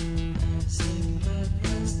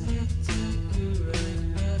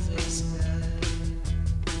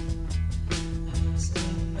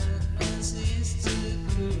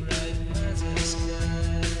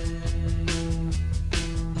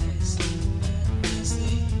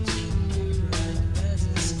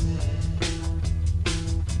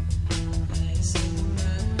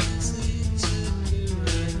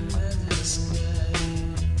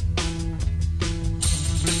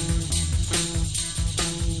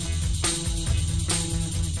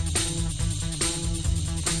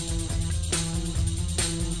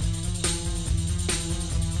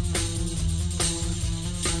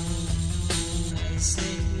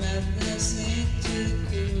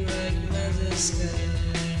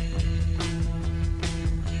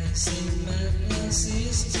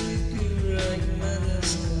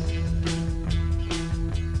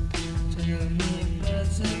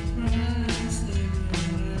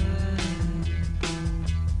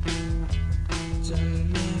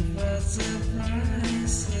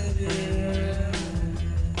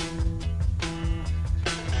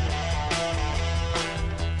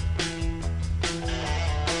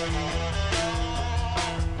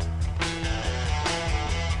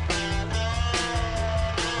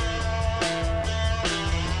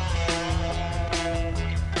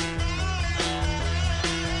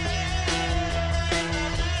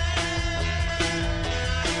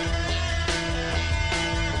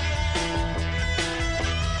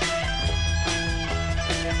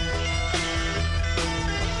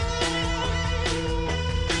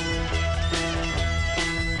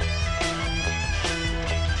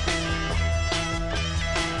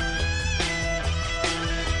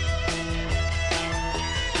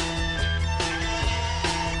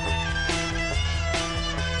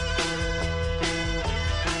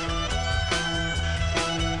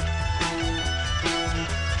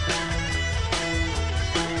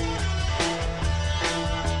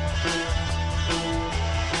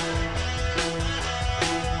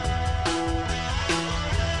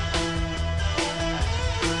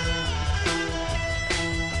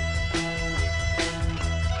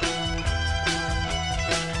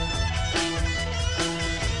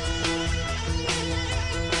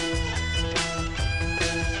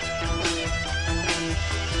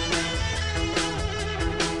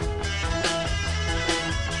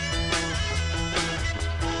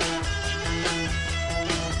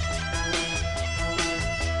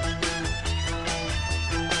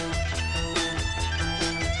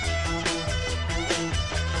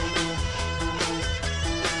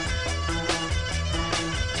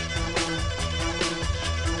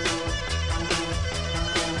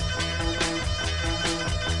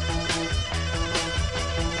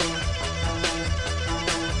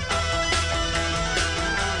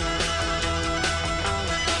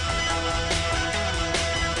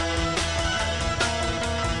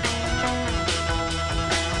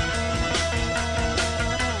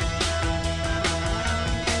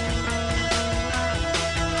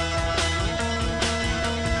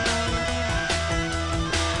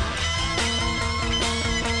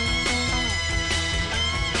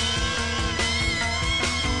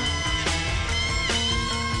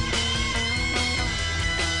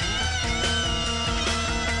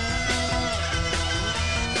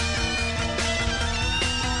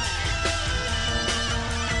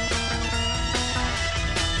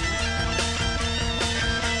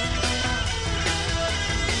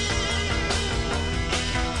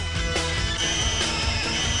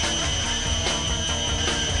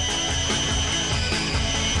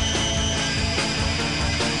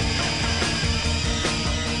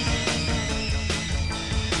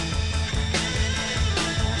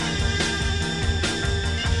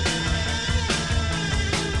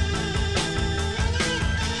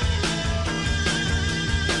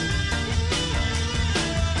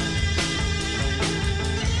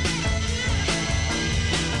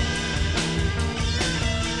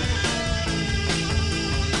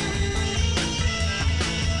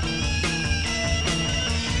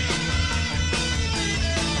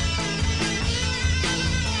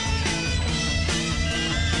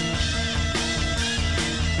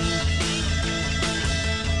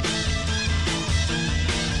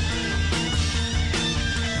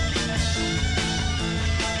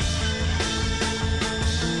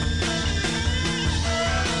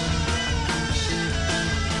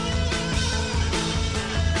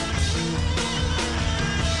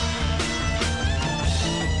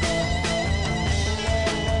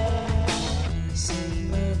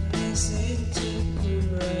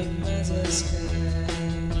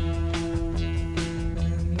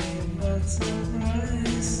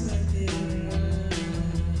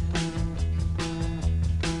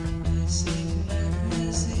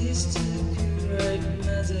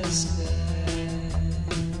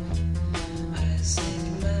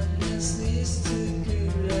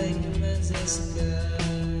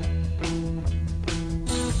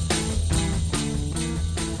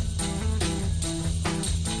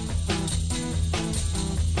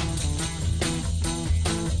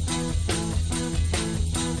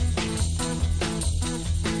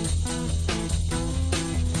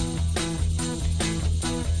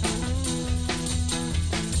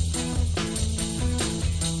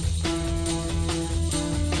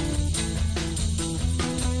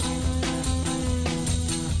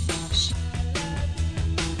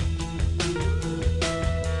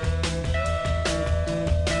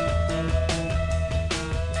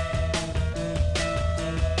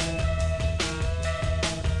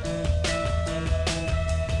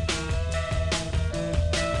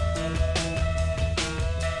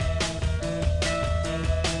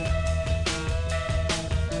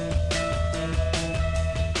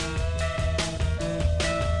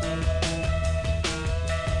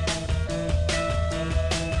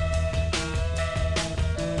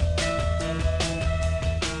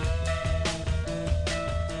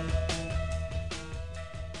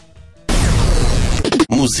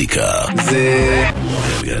 מוזיקה זה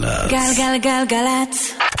גלגלצ.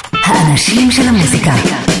 גלגלגלגלצ. האנשים של המוזיקה.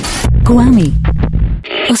 קוואמי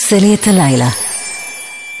עושה לי את הלילה.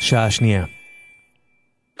 שעה שנייה.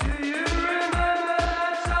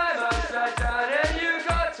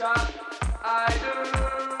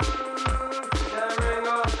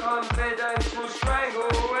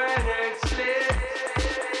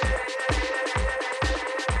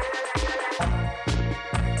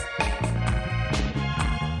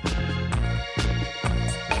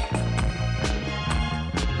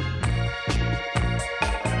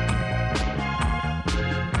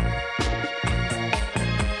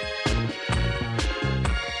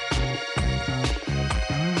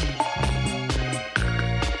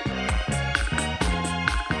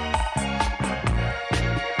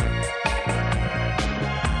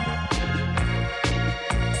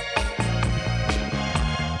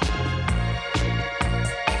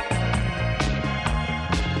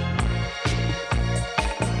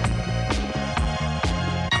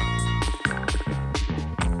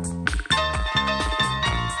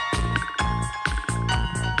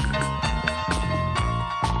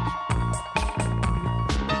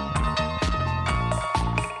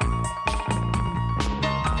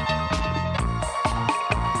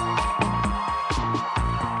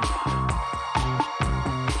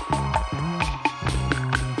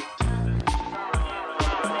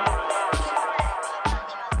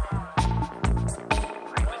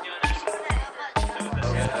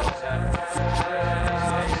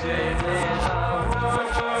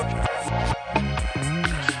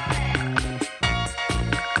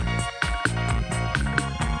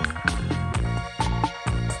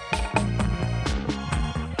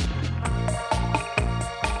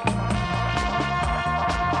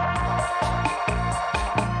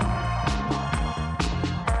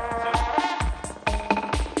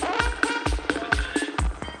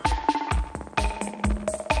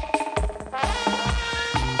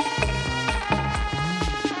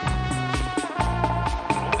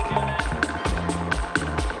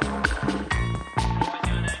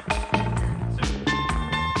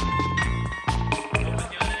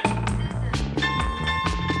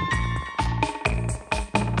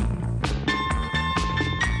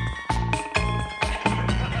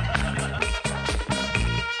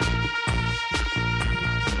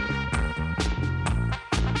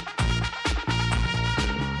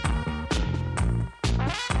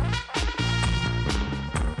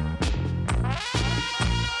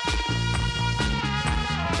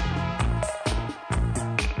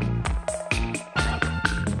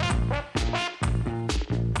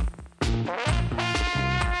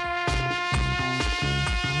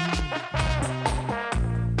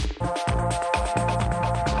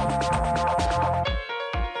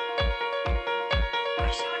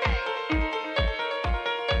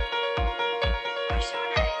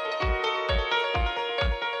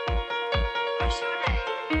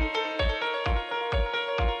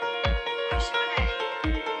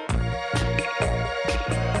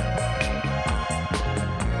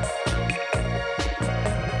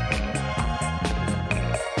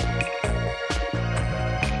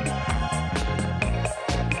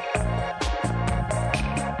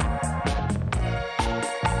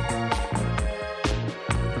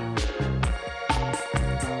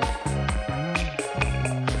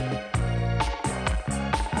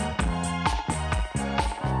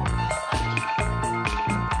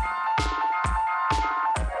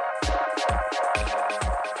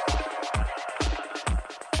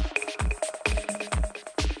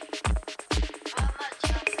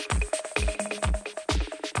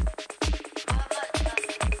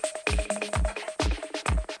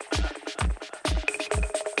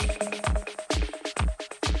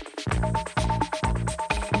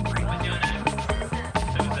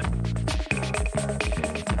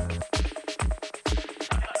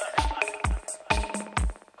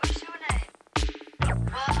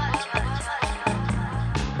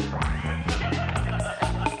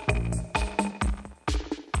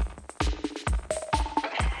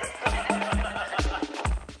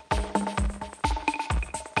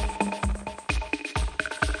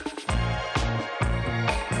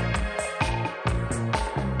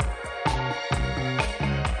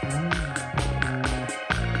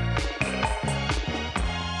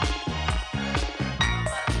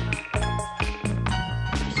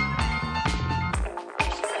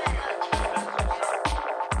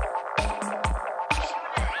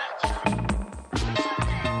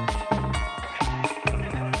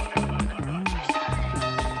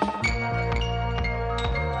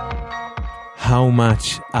 How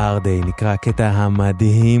Much Are They, נקרא הקטע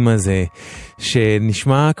המדהים הזה,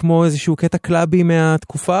 שנשמע כמו איזשהו קטע קלאבי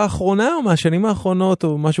מהתקופה האחרונה, או מהשנים האחרונות,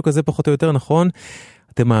 או משהו כזה פחות או יותר, נכון?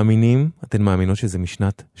 אתם מאמינים, אתן מאמינות שזה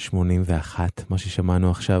משנת 81, מה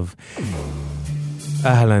ששמענו עכשיו.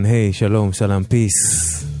 אהלן, היי, שלום, סלאם,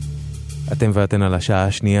 פיס. אתם ואתן על השעה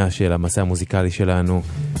השנייה של המסע המוזיקלי שלנו,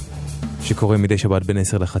 שקורה מדי שבת בין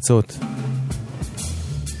 10 לחצות.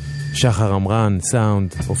 שחר אמרן,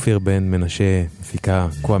 סאונד, אופיר בן מנשה, מפיקה,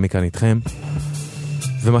 קוואמי כאן איתכם.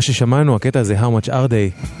 ומה ששמענו, הקטע הזה, How Much Are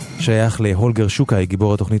They, שייך להולגר שוקאי,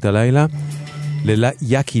 גיבור התוכנית הלילה,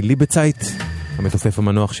 ליאקי ליבצייט, המתופף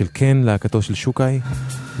המנוח של קן, להקתו של שוקאי,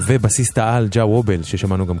 ובסיסט העל ג'ה וובל,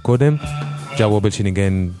 ששמענו גם קודם. ג'ה וובל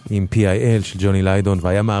שניגן עם PIL של ג'וני ליידון,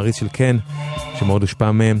 והיה מעריץ של קן, שמאוד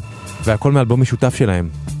הושפע מהם, והכל מאלבום משותף שלהם.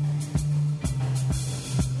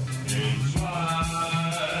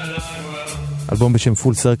 אלבום בשם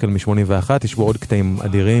פול סרקל מ-81, יש בו עוד קטעים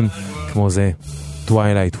אדירים, כמו זה,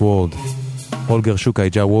 Twilight World, הולגר שוקאי,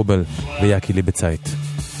 ג'ה וובל ויאקי ליבצייט.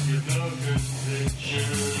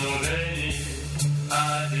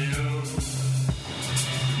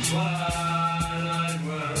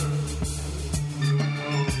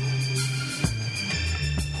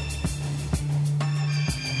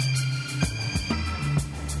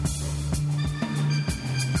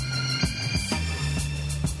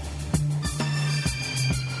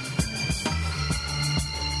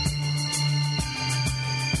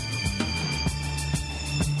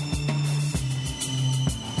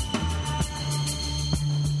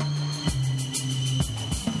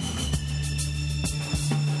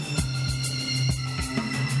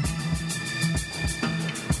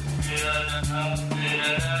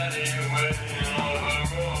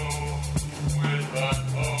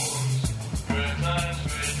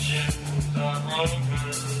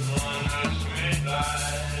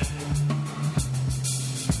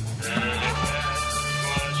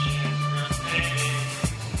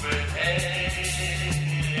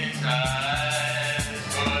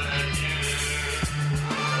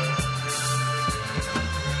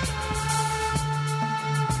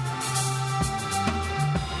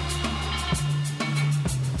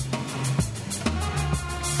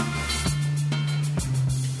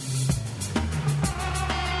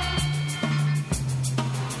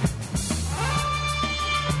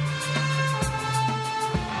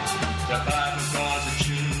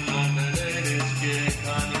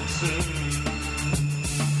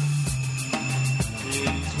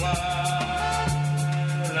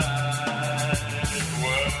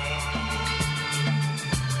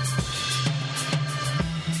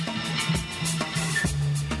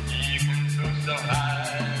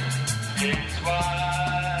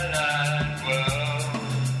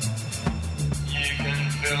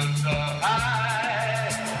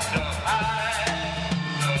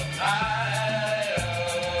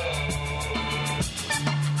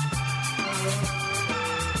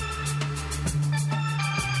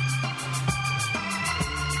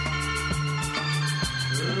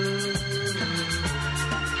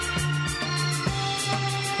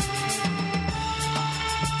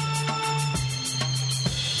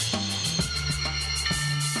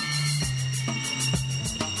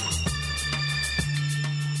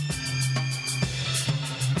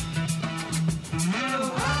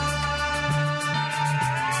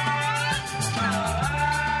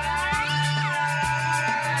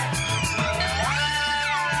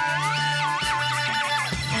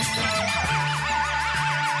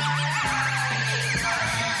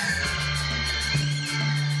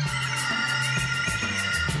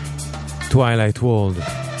 Twilight World,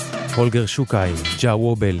 הולגר שוקאי, ג'ה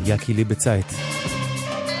וובל, יאקי ליבצייט,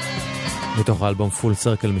 מתוך האלבום פול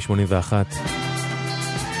סרקל מ-81.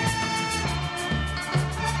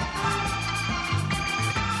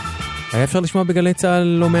 היה אפשר לשמוע בגלי צהל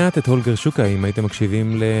לא מעט את הולגר שוקאי, אם הייתם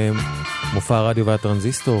מקשיבים למופע הרדיו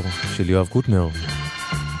והטרנזיסטור של יואב קוטנר,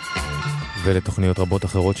 ולתוכניות רבות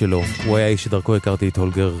אחרות שלו. הוא היה איש שדרכו הכרתי את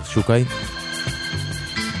הולגר שוקאי.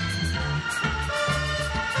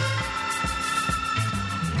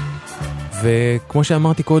 וכמו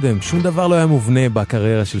שאמרתי קודם, שום דבר לא היה מובנה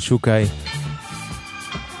בקריירה של שוקאי.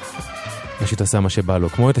 פשוט עשה מה שבא לו,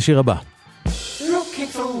 כמו את השיר הבא. Looking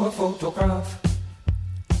through a photograph,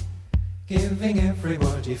 giving every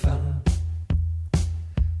word you found,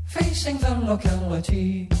 facing the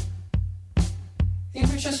locality,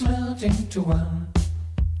 images melt into one.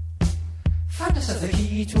 Fantasy the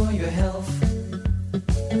key to your health,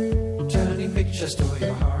 turning pictures to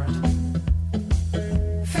your heart.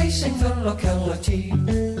 Facing the locality,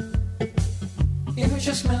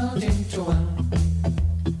 images melt into one.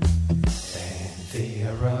 And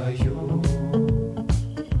there are you.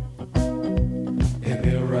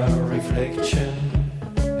 reflection,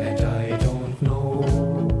 and I don't know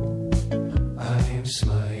I'm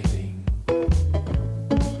smiling.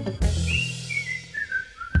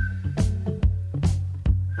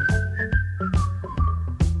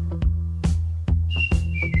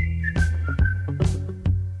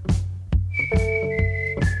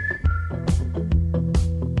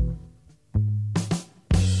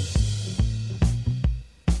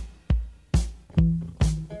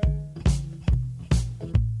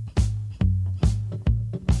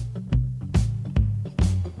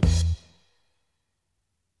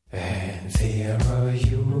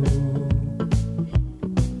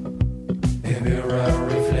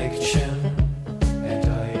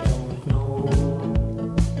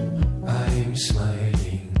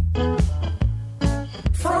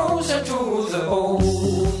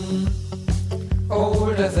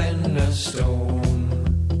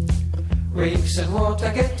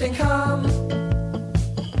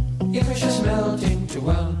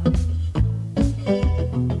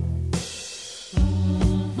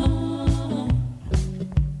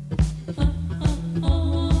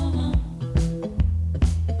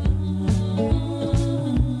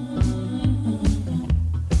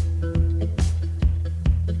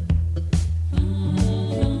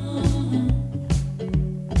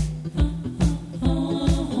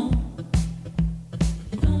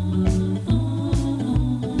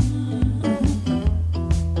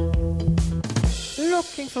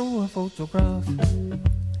 Photograph,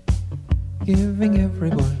 giving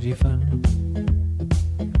everybody fun,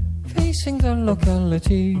 facing the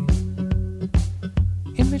locality,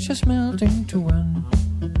 images melt into one.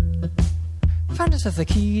 Find us the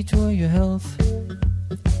key to your health,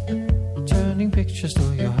 turning pictures to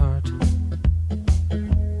your heart,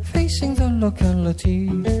 facing the locality,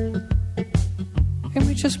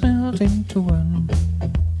 images melt into one.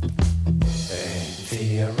 And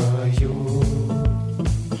there are you.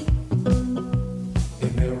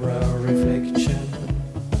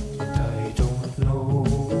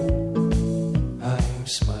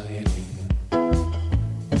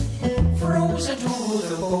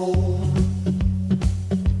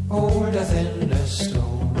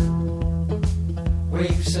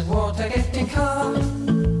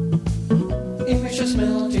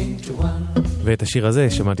 ואת השיר הזה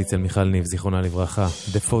שמעתי אצל מיכל ניב, זיכרונה לברכה,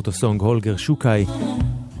 The Photo Song, הולגר שוקאי,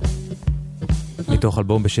 מתוך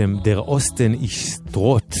אלבום בשם Der Osten ist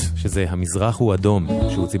Rot, שזה המזרח הוא אדום,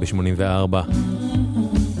 שהוא הוציא ב-84.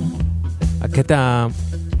 הקטע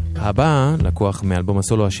הבא לקוח מאלבום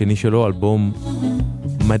הסולו השני שלו, אלבום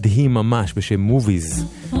מדהים ממש בשם Movies,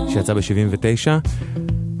 שיצא ב-79,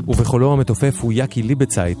 ובחולו המתופף הוא יקי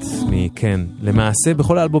ליבצייט מכן. למעשה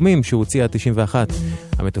בכל האלבומים שהוא הוציא עד 91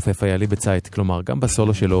 המתופף היה ליבצייט, כלומר גם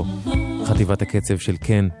בסולו שלו חטיבת הקצב של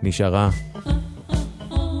כן נשארה.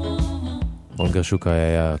 הולגר שוקאי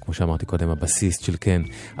היה, כמו שאמרתי קודם, הבסיסט של כן.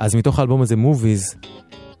 אז מתוך האלבום הזה Movies,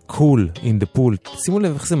 Cool in the Pool, שימו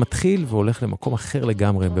לב איך זה מתחיל והולך למקום אחר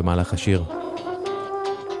לגמרי במהלך השיר.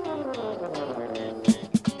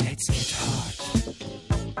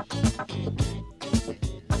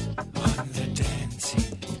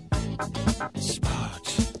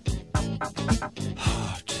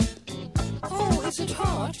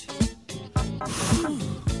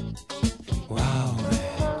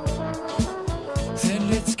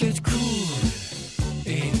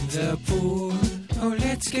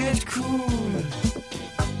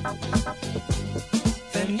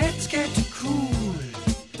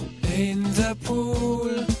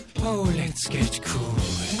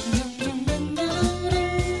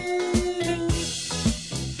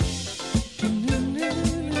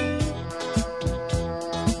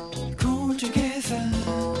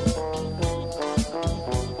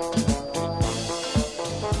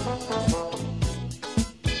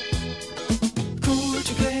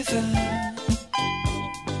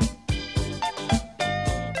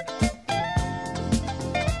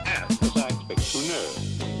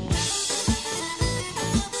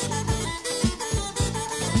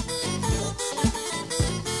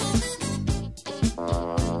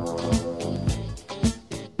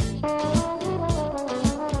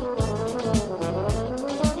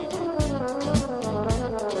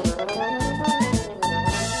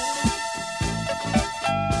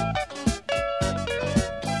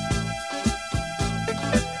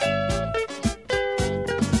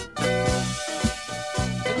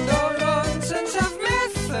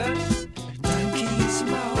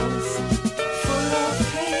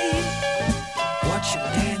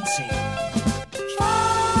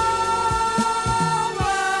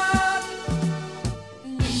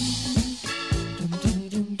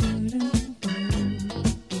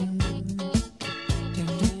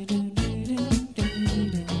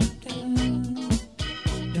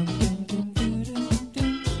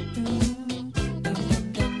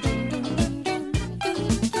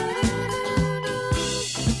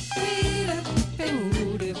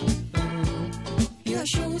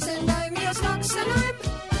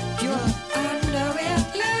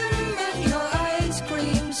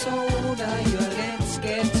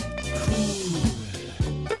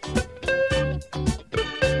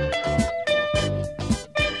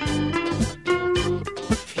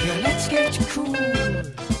 get cool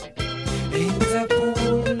in the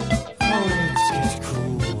pool. Oh, let's get cool.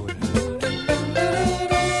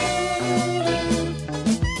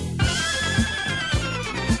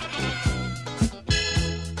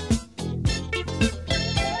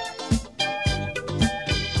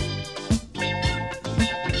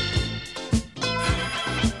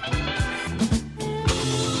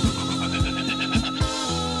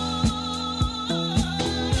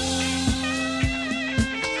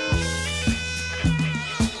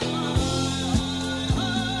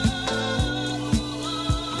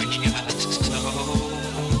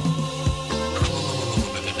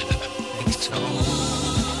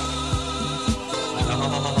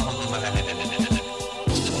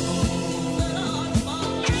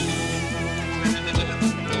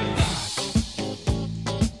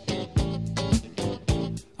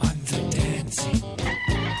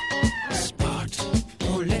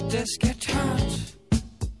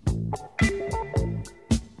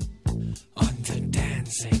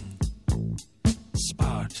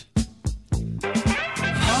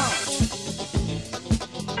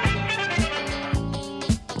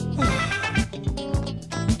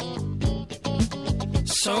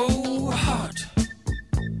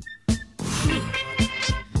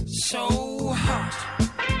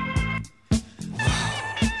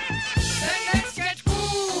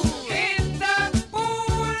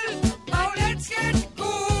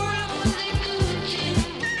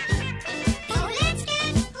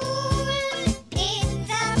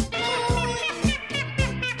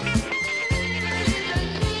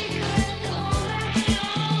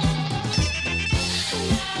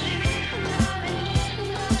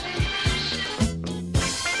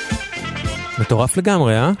 מטורף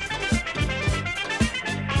לגמרי, אה?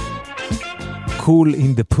 Cool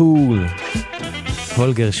in the pool.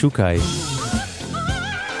 הולגר שוקאי.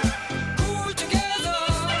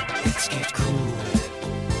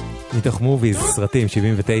 מתוך מוביז, סרטים,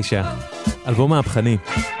 79. אלבום מהפכני.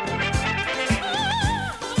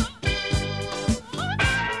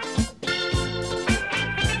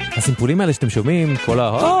 הסימפולים האלה שאתם שומעים, כל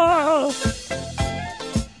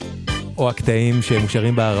או הקטעים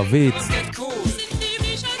שמושרים בערבית,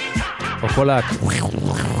 או כל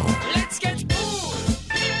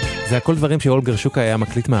זה הכל דברים שהולגר שוקאי היה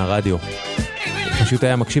מקליט מהרדיו. פשוט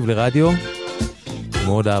היה מקשיב לרדיו,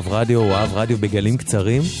 מאוד אהב רדיו, הוא אהב רדיו בגלים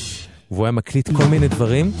קצרים, והוא היה מקליט כל מיני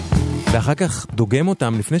דברים, ואחר כך דוגם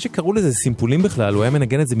אותם, לפני שקראו לזה סימפולים בכלל, הוא היה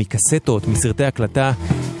מנגן את זה מקסטות, מסרטי הקלטה,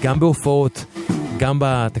 גם בהופעות, גם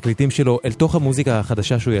בתקליטים שלו, אל תוך המוזיקה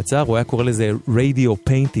החדשה שהוא יצר, הוא היה קורא לזה רדיו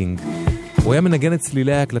פיינטינג. הוא היה מנגן את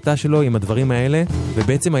צלילי ההקלטה שלו עם הדברים האלה,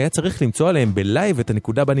 ובעצם היה צריך למצוא עליהם בלייב את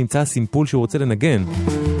הנקודה בה נמצא הסימפול שהוא רוצה לנגן.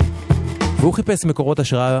 והוא חיפש מקורות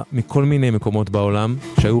השראה מכל מיני מקומות בעולם,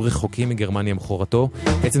 שהיו רחוקים מגרמניה מחורתו.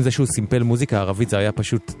 בעצם זה שהוא סימפל מוזיקה ערבית, זה היה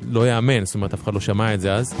פשוט לא יאמן, זאת אומרת, אף אחד לא שמע את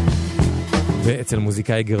זה אז. ואצל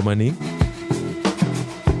מוזיקאי גרמני.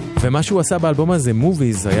 ומה שהוא עשה באלבום הזה,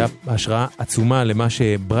 מוביז, היה השראה עצומה למה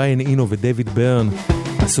שבריאן אינו ודייוויד ברן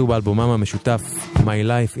עשו באלבומם המשותף My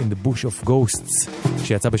Life in the Bush of Ghosts,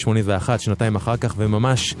 שיצא ב-81, שנתיים אחר כך,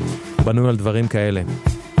 וממש בנו על דברים כאלה.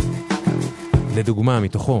 לדוגמה,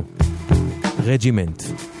 מתוכו, רג'ימנט,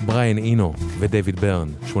 בריאן אינו ודייוויד ברן,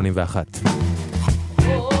 81.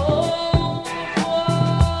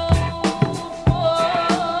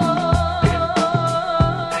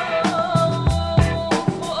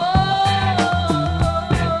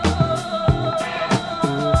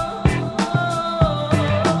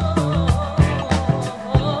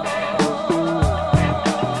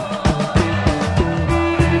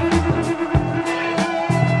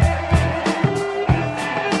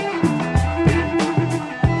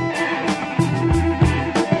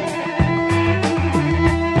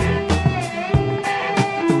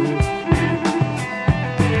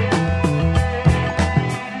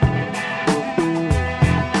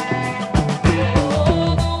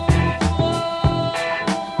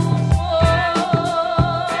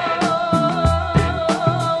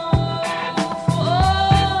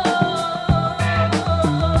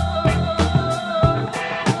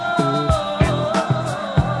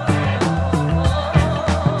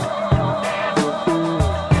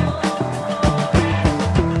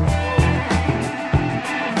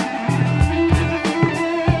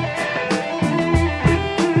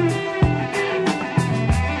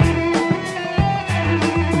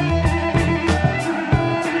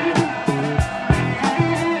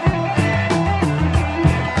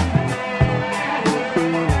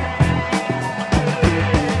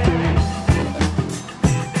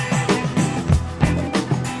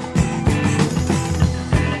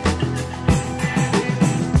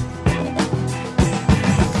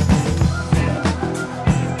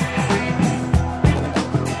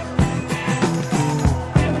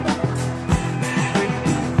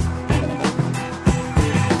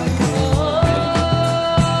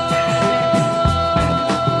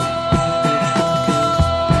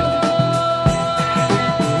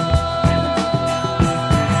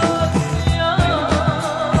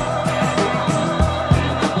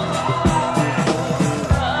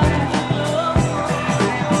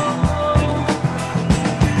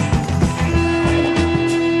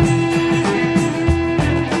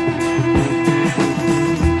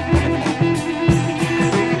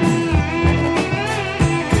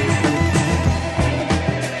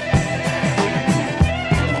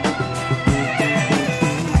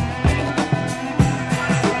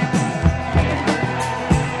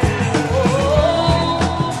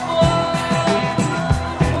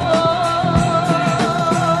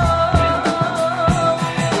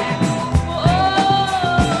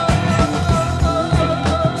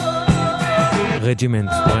 רג'ימנט,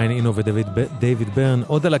 בריין אינו ודייוויד ברן.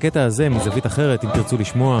 עוד על הקטע הזה מזווית אחרת, אם תרצו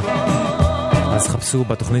לשמוע, אז חפשו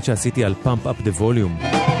בתוכנית שעשיתי על Pump Up the Volume,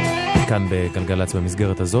 כאן בגלגלץ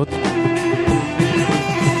במסגרת הזאת.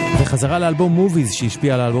 וחזרה לאלבום מוביז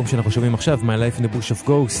שהשפיע על האלבום שאנחנו שומעים עכשיו, My Life in the Bush of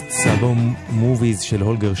Ghosts, אלבום מוביז של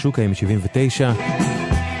הולגר שוקאי מ-79,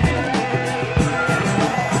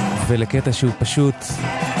 ולקטע שהוא פשוט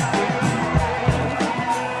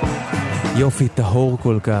יופי טהור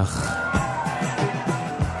כל כך.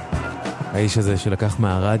 האיש הזה שלקח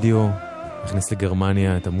מהרדיו, הכניס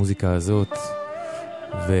לגרמניה את המוזיקה הזאת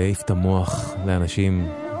והעיף את המוח לאנשים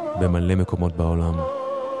במלא מקומות בעולם.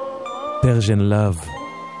 פרז'ן לאב,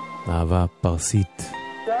 אהבה פרסית,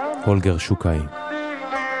 הולגר שוקאי.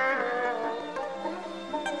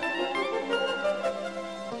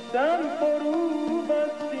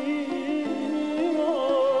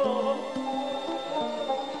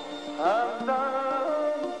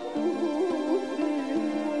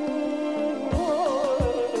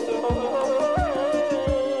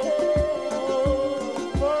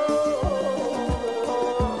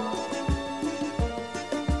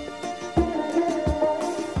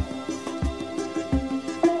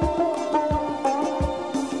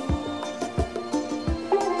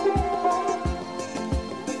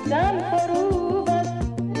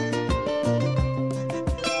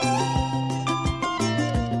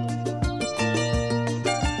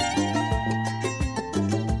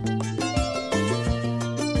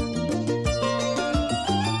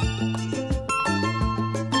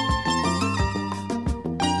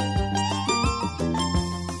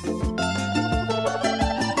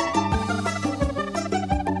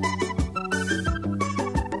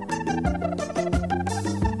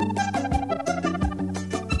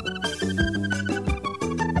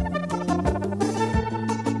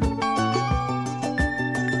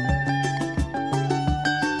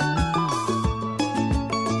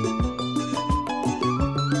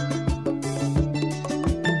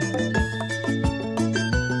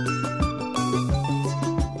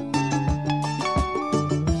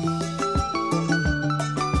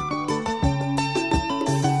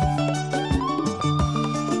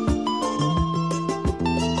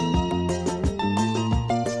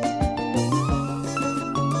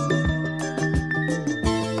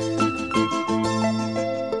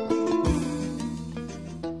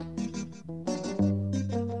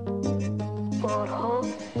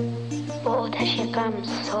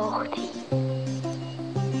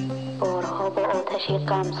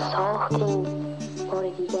 غم ساختیم بار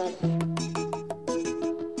دیگر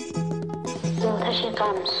ز آتش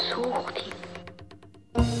غم سوختیم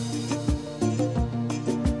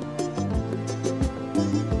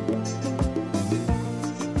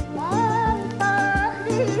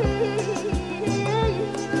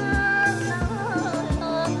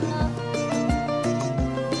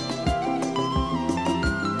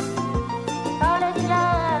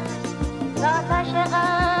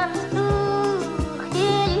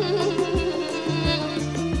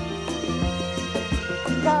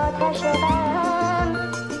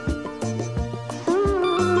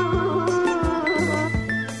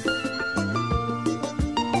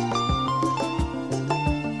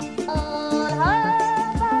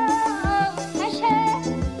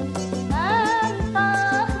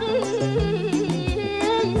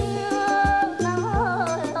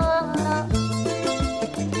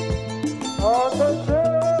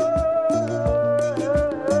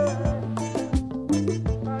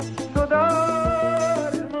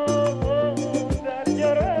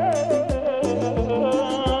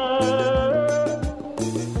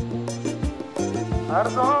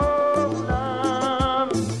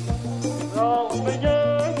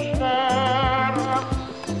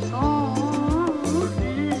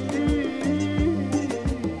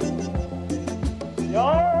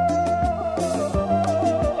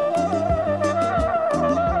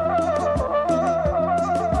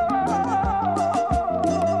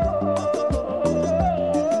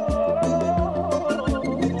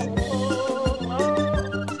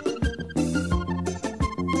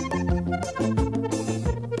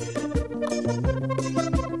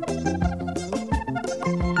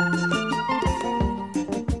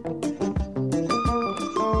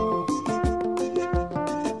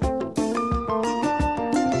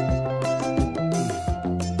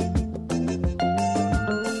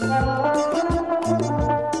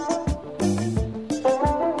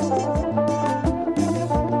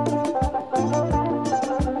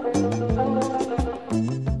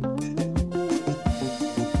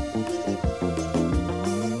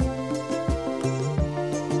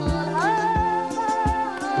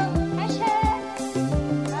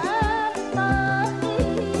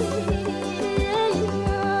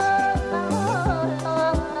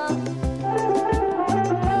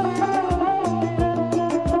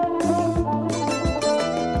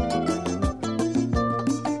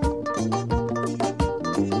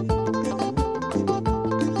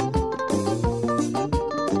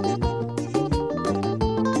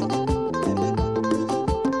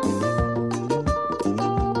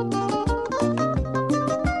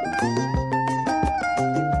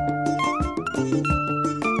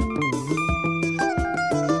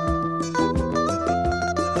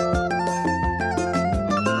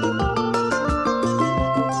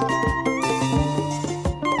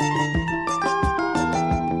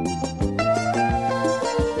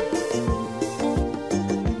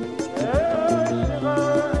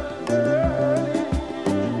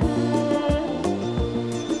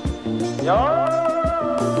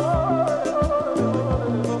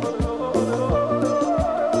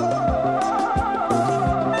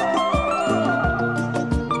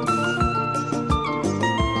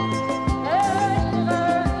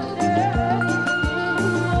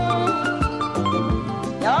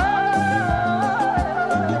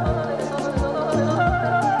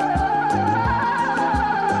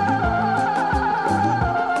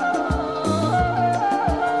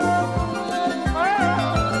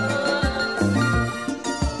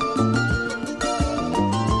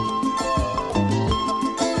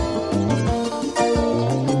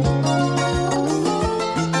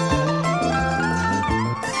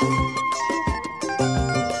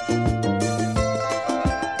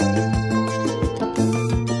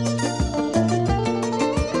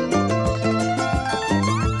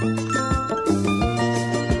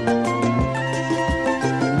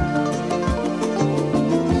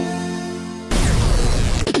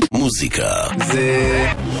המוזיקה זה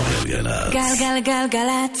גלגלצ.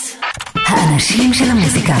 גלגלגלגלצ. האנשים של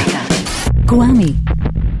המוזיקה. קוואמי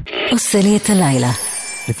עושה לי את הלילה.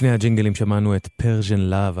 לפני הג'ינגלים שמענו את פרז'ן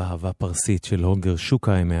לאב, אהבה פרסית של הולגר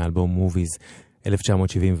שוקאי מאלבום מוביז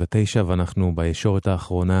 1979, ואנחנו בישורת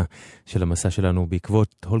האחרונה של המסע שלנו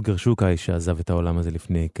בעקבות הולגר שוקאי שעזב את העולם הזה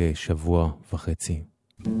לפני כשבוע וחצי.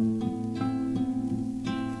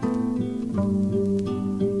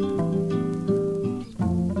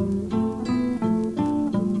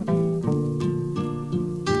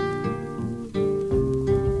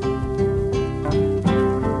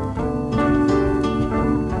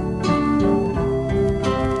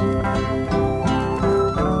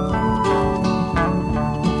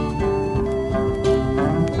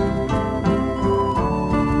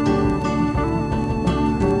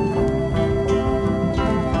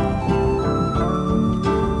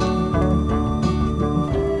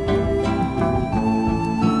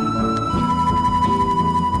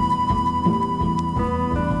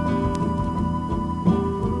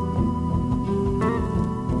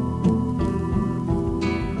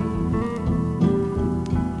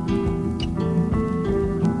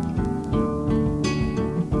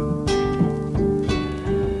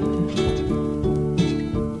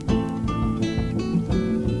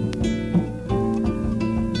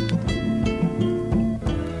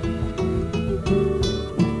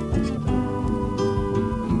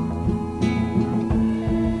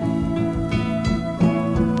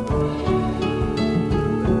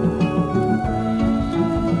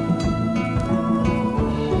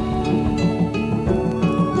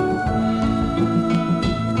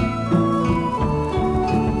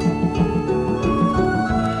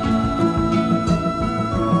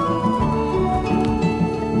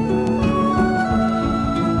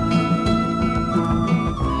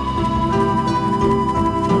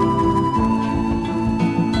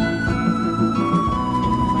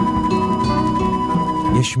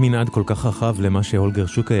 יש מנעד כל כך רחב למה שהולגר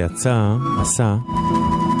שוקאי עשה,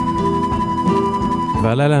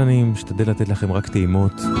 והלילה אני משתדל לתת לכם רק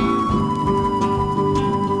טעימות.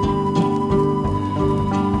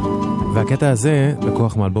 והקטע הזה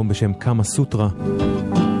לקוח מאלבום בשם קאמה סוטרה,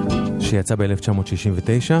 שיצא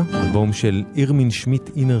ב-1969, אלבום של אירמין שמיט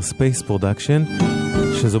אינר ספייס פרודקשן,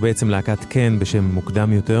 שזו בעצם להקת קן בשם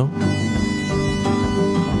מוקדם יותר.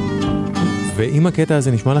 ואם הקטע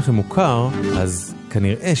הזה נשמע לכם מוכר, אז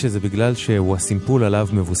כנראה שזה בגלל שהוא הסימפול עליו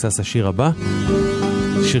מבוסס השיר הבא,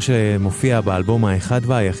 שיר שמופיע באלבום האחד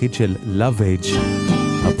והיחיד של Love Age,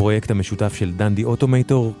 הפרויקט המשותף של דנדי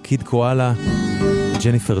אוטומטור, קיד קואלה,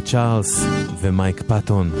 ג'ניפר צ'ארלס ומייק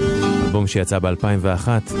פאטון, אלבום שיצא ב-2001.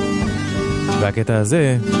 והקטע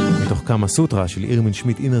הזה, מתוך קאמה סוטרה של אירמין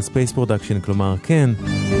שמיט אינר ספייס פרודקשן, כלומר כן,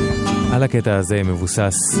 על הקטע הזה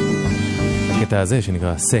מבוסס הקטע הזה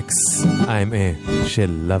שנקרא Sex IMA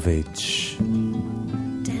של Love Age.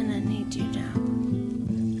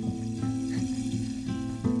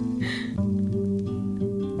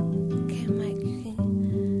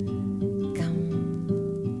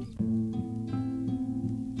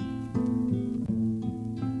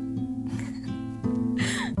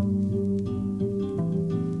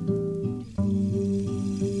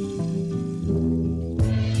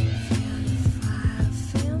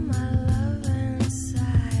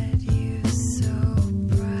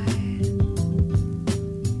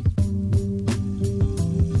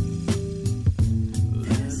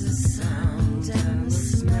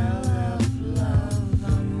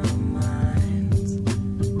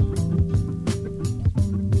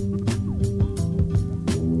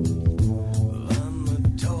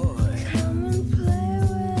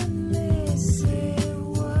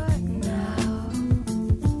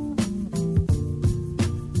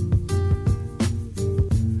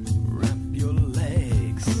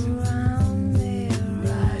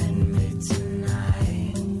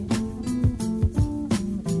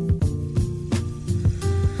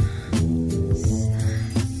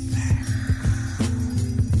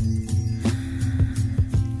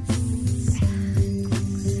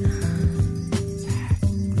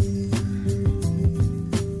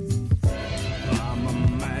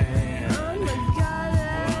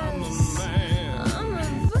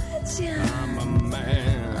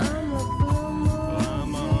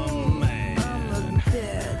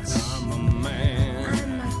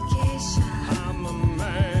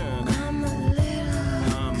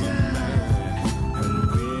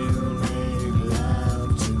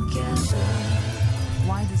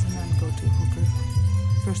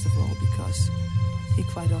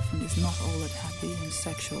 quite often is not all that happy and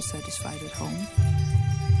sexual satisfied at home.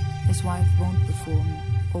 His wife won't perform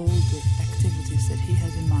all the activities that he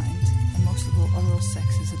has in mind, and most of all, oral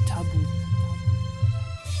sex is a taboo.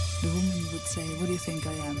 The woman would say, what do you think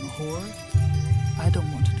I am, a whore? I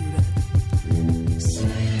don't want to do that.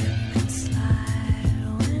 Slip and slide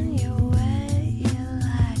when you're wet, you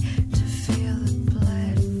like to feel the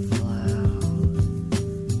blood flow.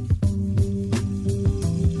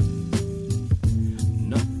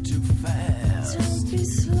 Not too fast. Don't be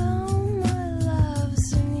slow, my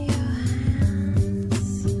love's in your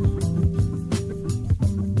hands.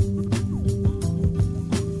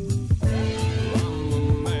 I'm a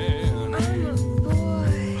man. I'm a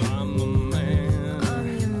boy. I'm a man. I'm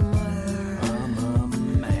your mother. I'm a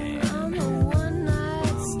man. I'm a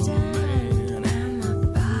one-night stand. I'm a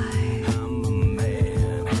bite. I'm a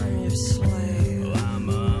man. I'm your slave. I'm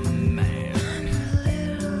a man. I'm a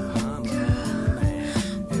little girl.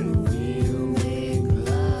 And we'll make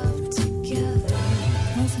love together.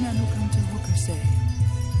 Most men who come to hooker say,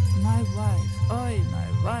 my wife, my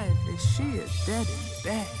wife, is she a dead in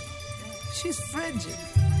bed? She's frigid,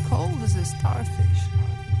 cold as a starfish.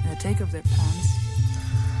 And they take off their pants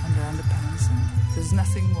and their underpants, and there's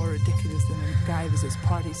nothing more ridiculous than a guy with his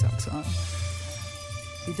party socks on.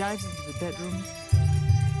 He dives into the bedroom.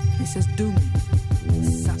 He says, do me.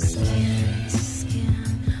 Suck it. Skin to skin.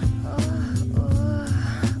 Oh,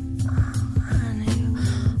 honey,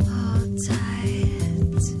 hold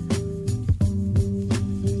tight.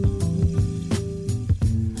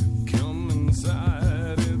 Come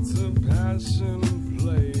inside, it's a passion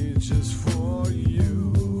play just for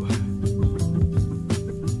you.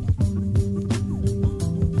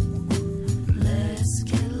 Let's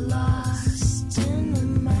get lost in the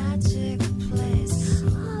magic place.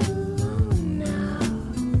 All alone now.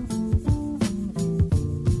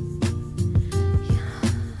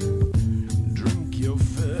 Drink your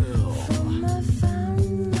fill. From a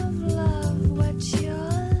fountain of love, wet your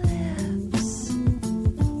lips.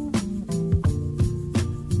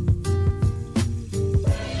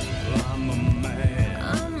 I'm a man.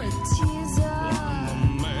 I'm a teaser. I'm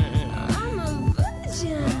a man. I'm a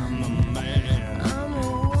virgin. I'm a man. I'm a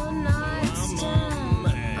one-night stand.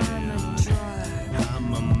 I'm a drug. I'm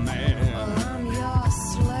a man. I'm your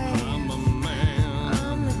slave. I'm a man.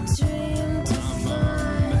 I'm a dream to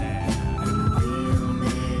find. And we'll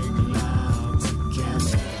make love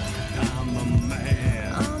together. I'm a man.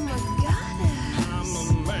 I'm a goddess. I'm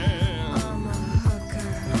a man. I'm a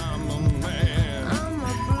hooker. I'm a man. I'm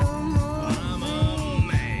a blue moon. I'm a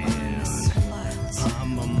man. I'm a slut.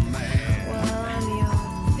 I'm a man. Well, I'm your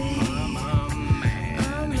babe. I'm a man.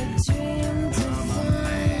 I'm a dream to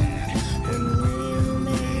find. And we'll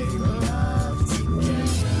make love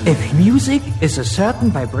together. If music is a certain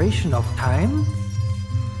vibration of time,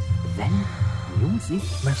 then music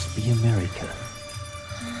must be a miracle.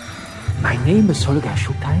 My name is Holger,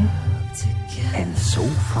 and so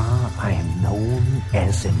far I am known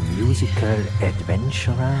as a musical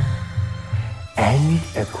adventurer and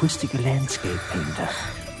acoustic landscape painter.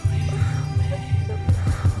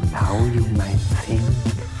 Now you might think,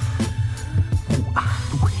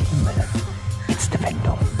 ach du Himmel, it's the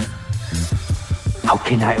Phantom. How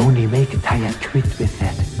can I only make a tired quid with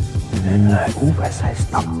that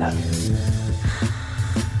oversized doctor?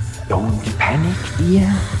 Don't panic,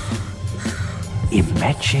 dear.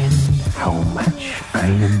 Imagine how much I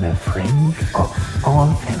am a friend of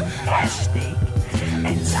all fantastic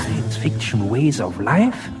and science fiction ways of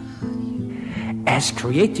life, as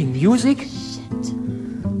creating music,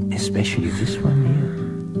 especially this one here,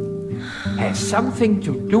 has something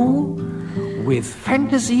to do with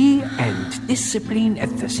fantasy and discipline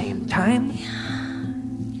at the same time,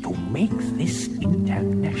 to make this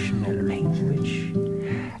international language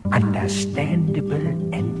understandable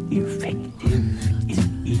and effective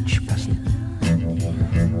in each person.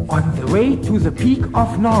 On the way to the peak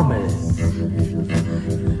of normal,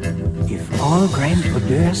 if all grand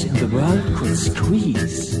audeurs in the world could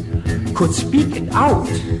squeeze, could speak it out,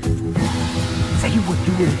 they would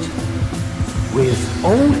do it with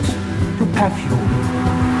ode to perfume.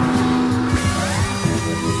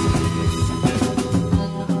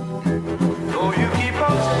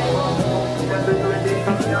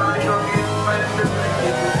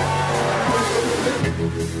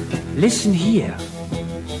 Listen here,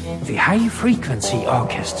 the high-frequency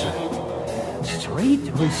orchestra,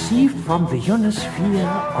 straight received from the ionosphere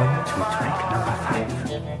onto track number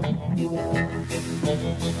 5.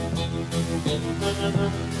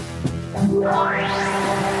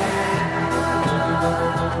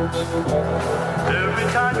 Every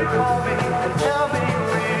time you call me and tell me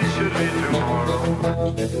we should meet tomorrow,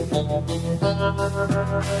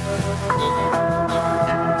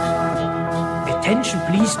 It attention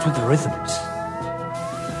please to the rhythms.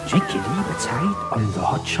 Jackie Liebezeit on the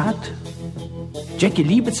hot shot. Jackie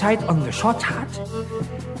Liebezeit on the short hat.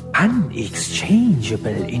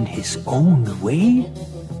 Unexchangeable in his own way.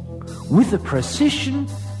 With the precision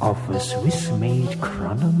of a Swiss-made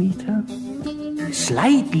chronometer.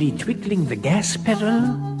 Slightly twiddling the gas pedal.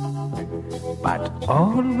 But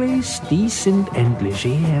always decent and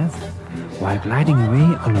leger while gliding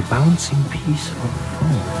away on a bouncing piece of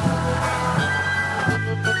foam.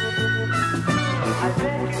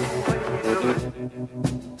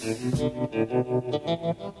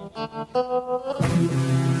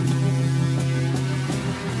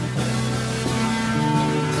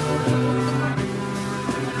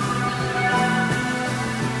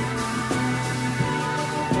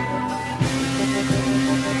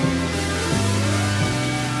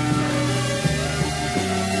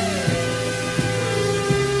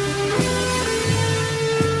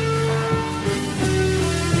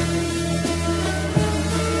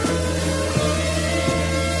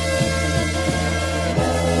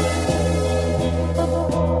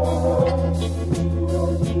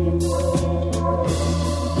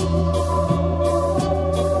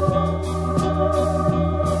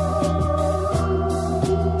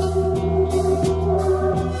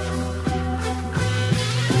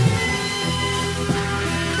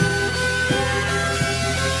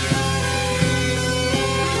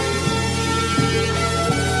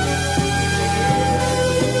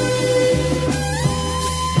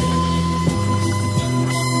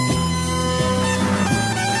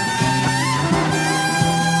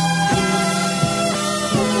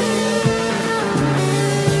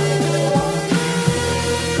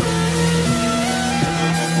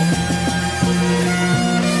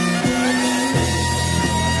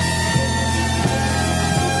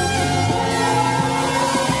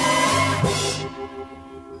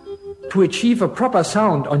 To achieve a proper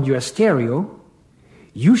sound on your stereo,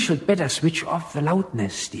 you should better switch off the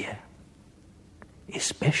loudness, dear.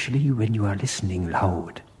 Especially when you are listening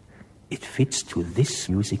loud. It fits to this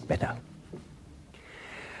music better.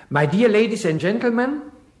 My dear ladies and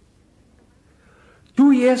gentlemen,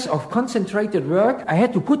 2 years of concentrated work I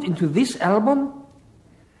had to put into this album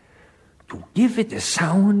to give it a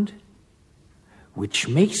sound which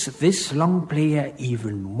makes this long player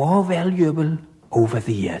even more valuable over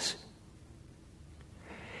the years.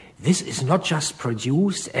 This is not just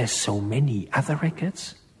produced as so many other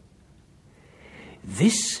records.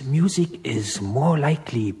 This music is more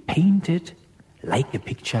likely painted like a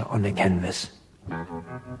picture on a canvas.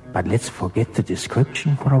 But let's forget the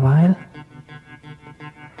description for a while.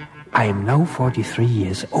 I am now 43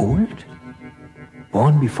 years old,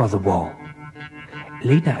 born before the war.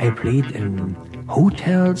 Later I played in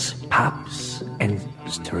hotels, pubs, and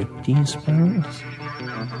striptease bars.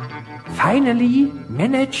 Finally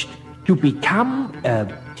managed to become a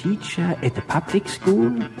teacher at a public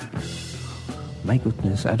school. My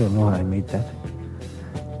goodness, I don't know how I made that.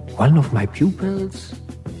 One of my pupils,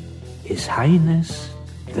 His Highness,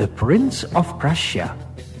 the Prince of Prussia,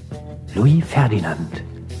 Louis Ferdinand.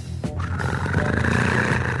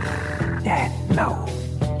 Dead now.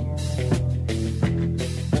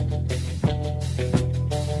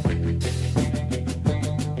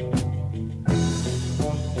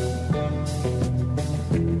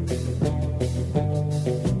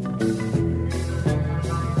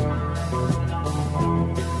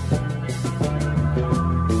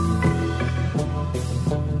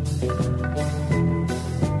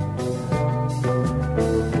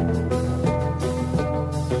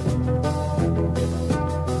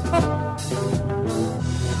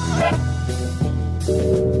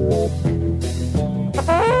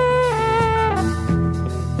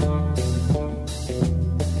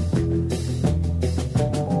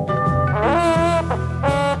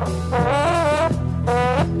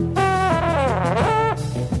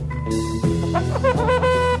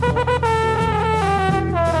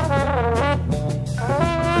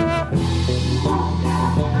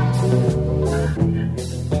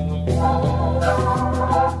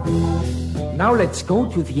 Now let's go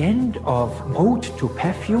to the end of Ode to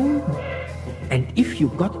Perfume. And if you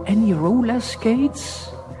got any roller skates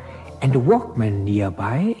and a Walkman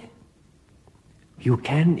nearby, you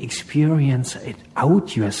can experience it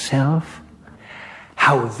out yourself,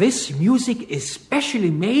 how this music is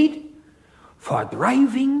specially made for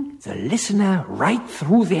driving the listener right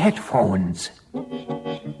through the headphones.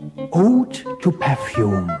 Ode to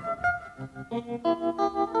Perfume.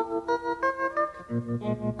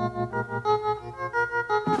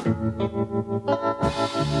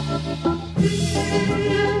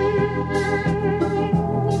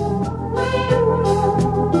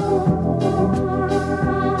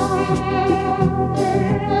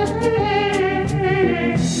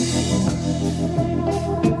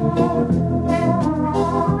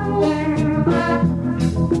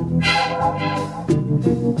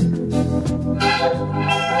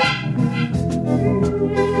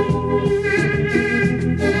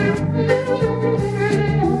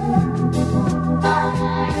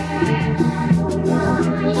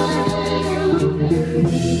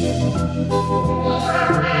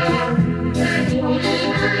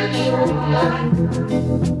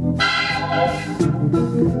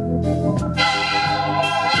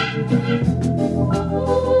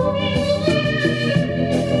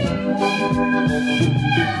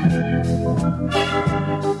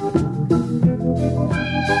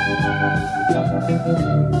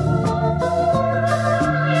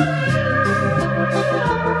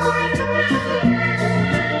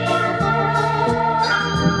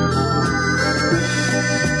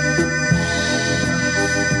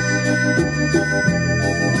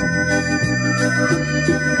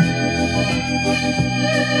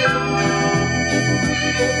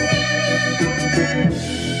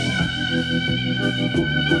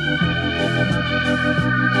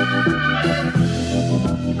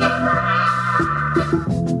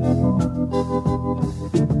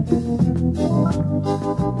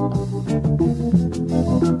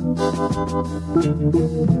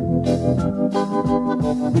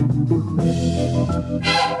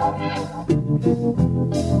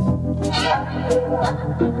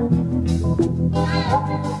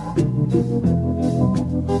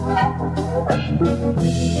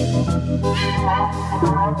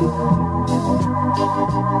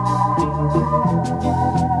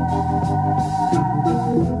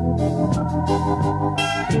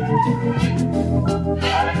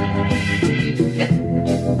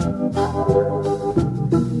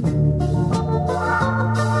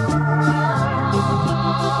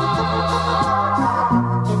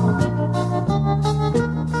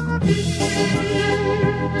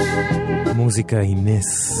 מוזיקה היא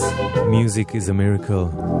נס. Music is a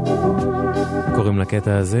miracle. קוראים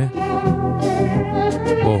לקטע הזה.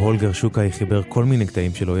 בו הולגר שוקאי חיבר כל מיני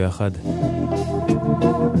קטעים שלו יחד.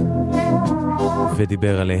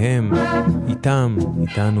 ודיבר עליהם, איתם,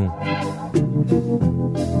 איתנו.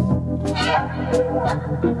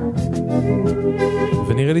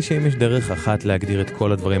 ונראה לי שאם יש דרך אחת להגדיר את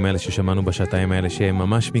כל הדברים האלה ששמענו בשעתיים האלה, שהם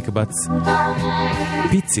ממש מקבץ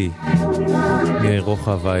פיצי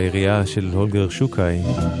מרוחב העירייה של הולגר שוקאי,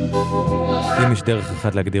 אם יש דרך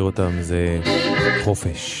אחת להגדיר אותם זה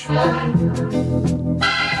חופש.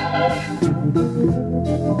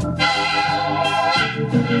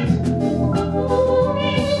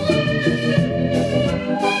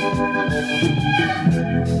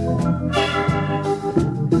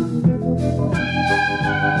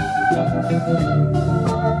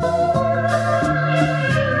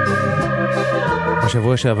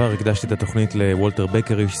 בשבוע שעבר הקדשתי את התוכנית לוולטר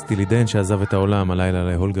בקר, איש סטילי דן שעזב את העולם, הלילה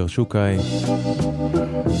להולגר שוקאי.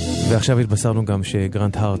 ועכשיו התבשרנו גם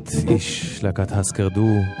שגרנט הארט, איש להקת הסקר דו,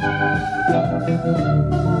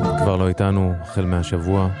 כבר לא איתנו החל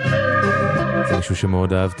מהשבוע. זה מישהו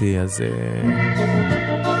שמאוד אהבתי, אז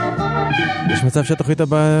יש מצב שהתוכנית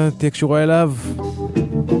הבאה תהיה קשורה אליו.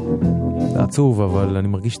 זה עצוב, אבל אני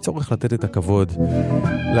מרגיש צורך לתת את הכבוד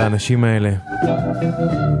לאנשים האלה.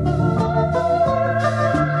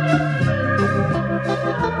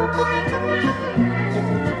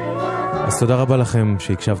 אז תודה רבה לכם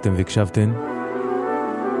שהקשבתם והקשבתן.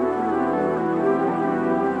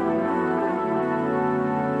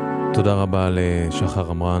 תודה רבה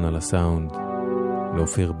לשחר אמרן על הסאונד,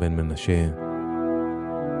 לאופיר בן מנשה.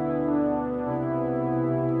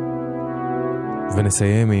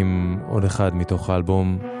 ונסיים עם עוד אחד מתוך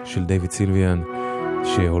האלבום של דיוויד סילביאן,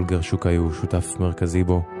 שהולגר שוקאי הוא שותף מרכזי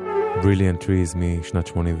בו, Brilliant Trees משנת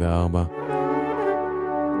 84.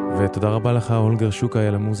 ותודה רבה לך הולגר שוקאי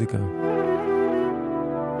על המוזיקה.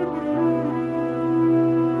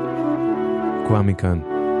 קוואמי כאן.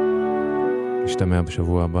 נשתמע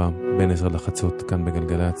בשבוע הבא, בין 10 לחצות, כאן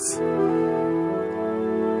בגלגלץ.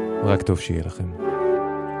 רק טוב שיהיה לכם.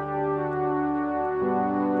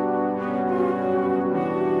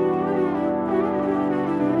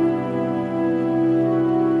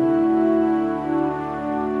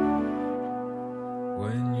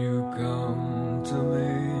 When you come to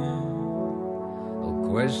me, I'll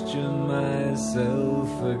question myself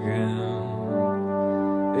again.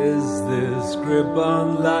 Is this grip on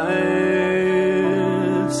life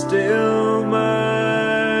still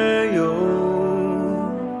my own?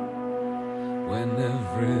 When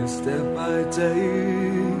every step I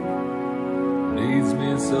take leads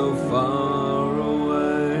me so far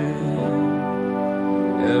away,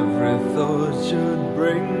 every thought should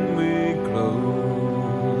bring me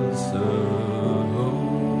closer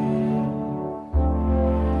home.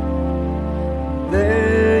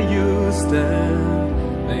 There you stand,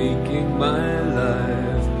 making my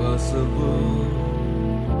life possible.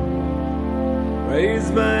 Raise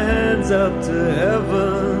my hands up to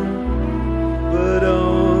heaven, but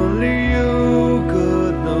only you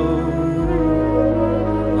could know.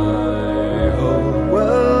 My whole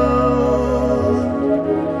world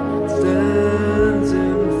stands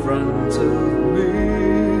in front of me.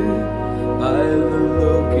 By the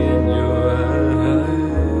look in your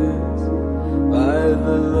eyes, by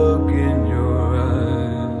the look in your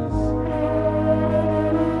eyes.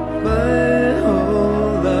 My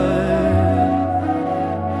whole life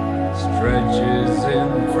stretches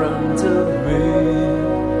in front of me.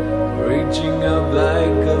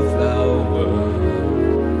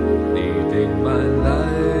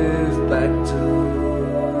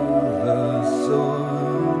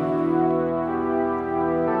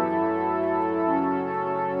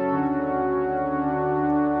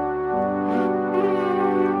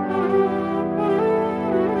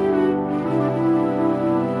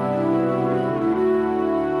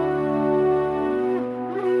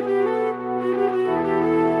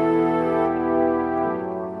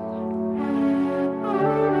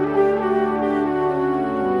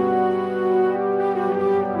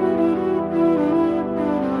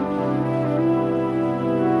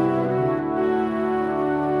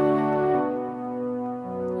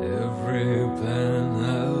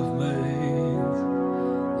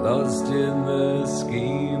 lost in the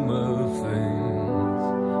scheme of things.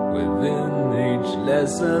 Within each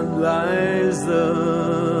lesson lies the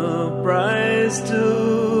prize to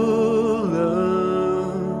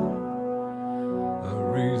learn, a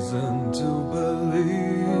reason to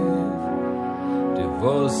believe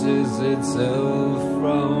divorces itself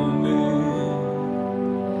from me.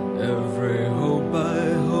 Every hope I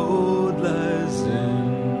hold lies in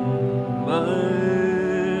my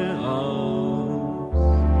arms.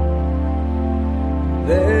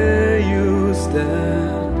 There you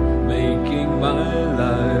stand, making my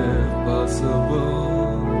life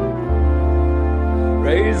possible.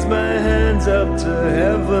 Raise my hands up to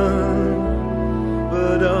heaven,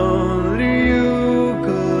 but only you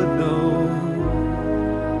could know.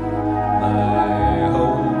 My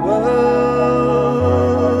whole world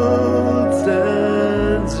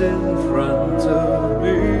stands in front of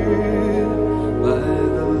me. By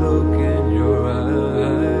the look in your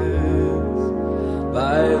eyes,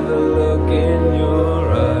 by the look in your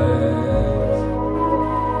eyes,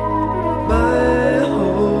 my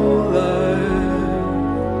whole life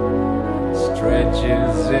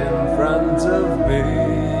stretches in front of me,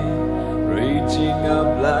 reaching up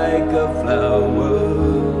like a flower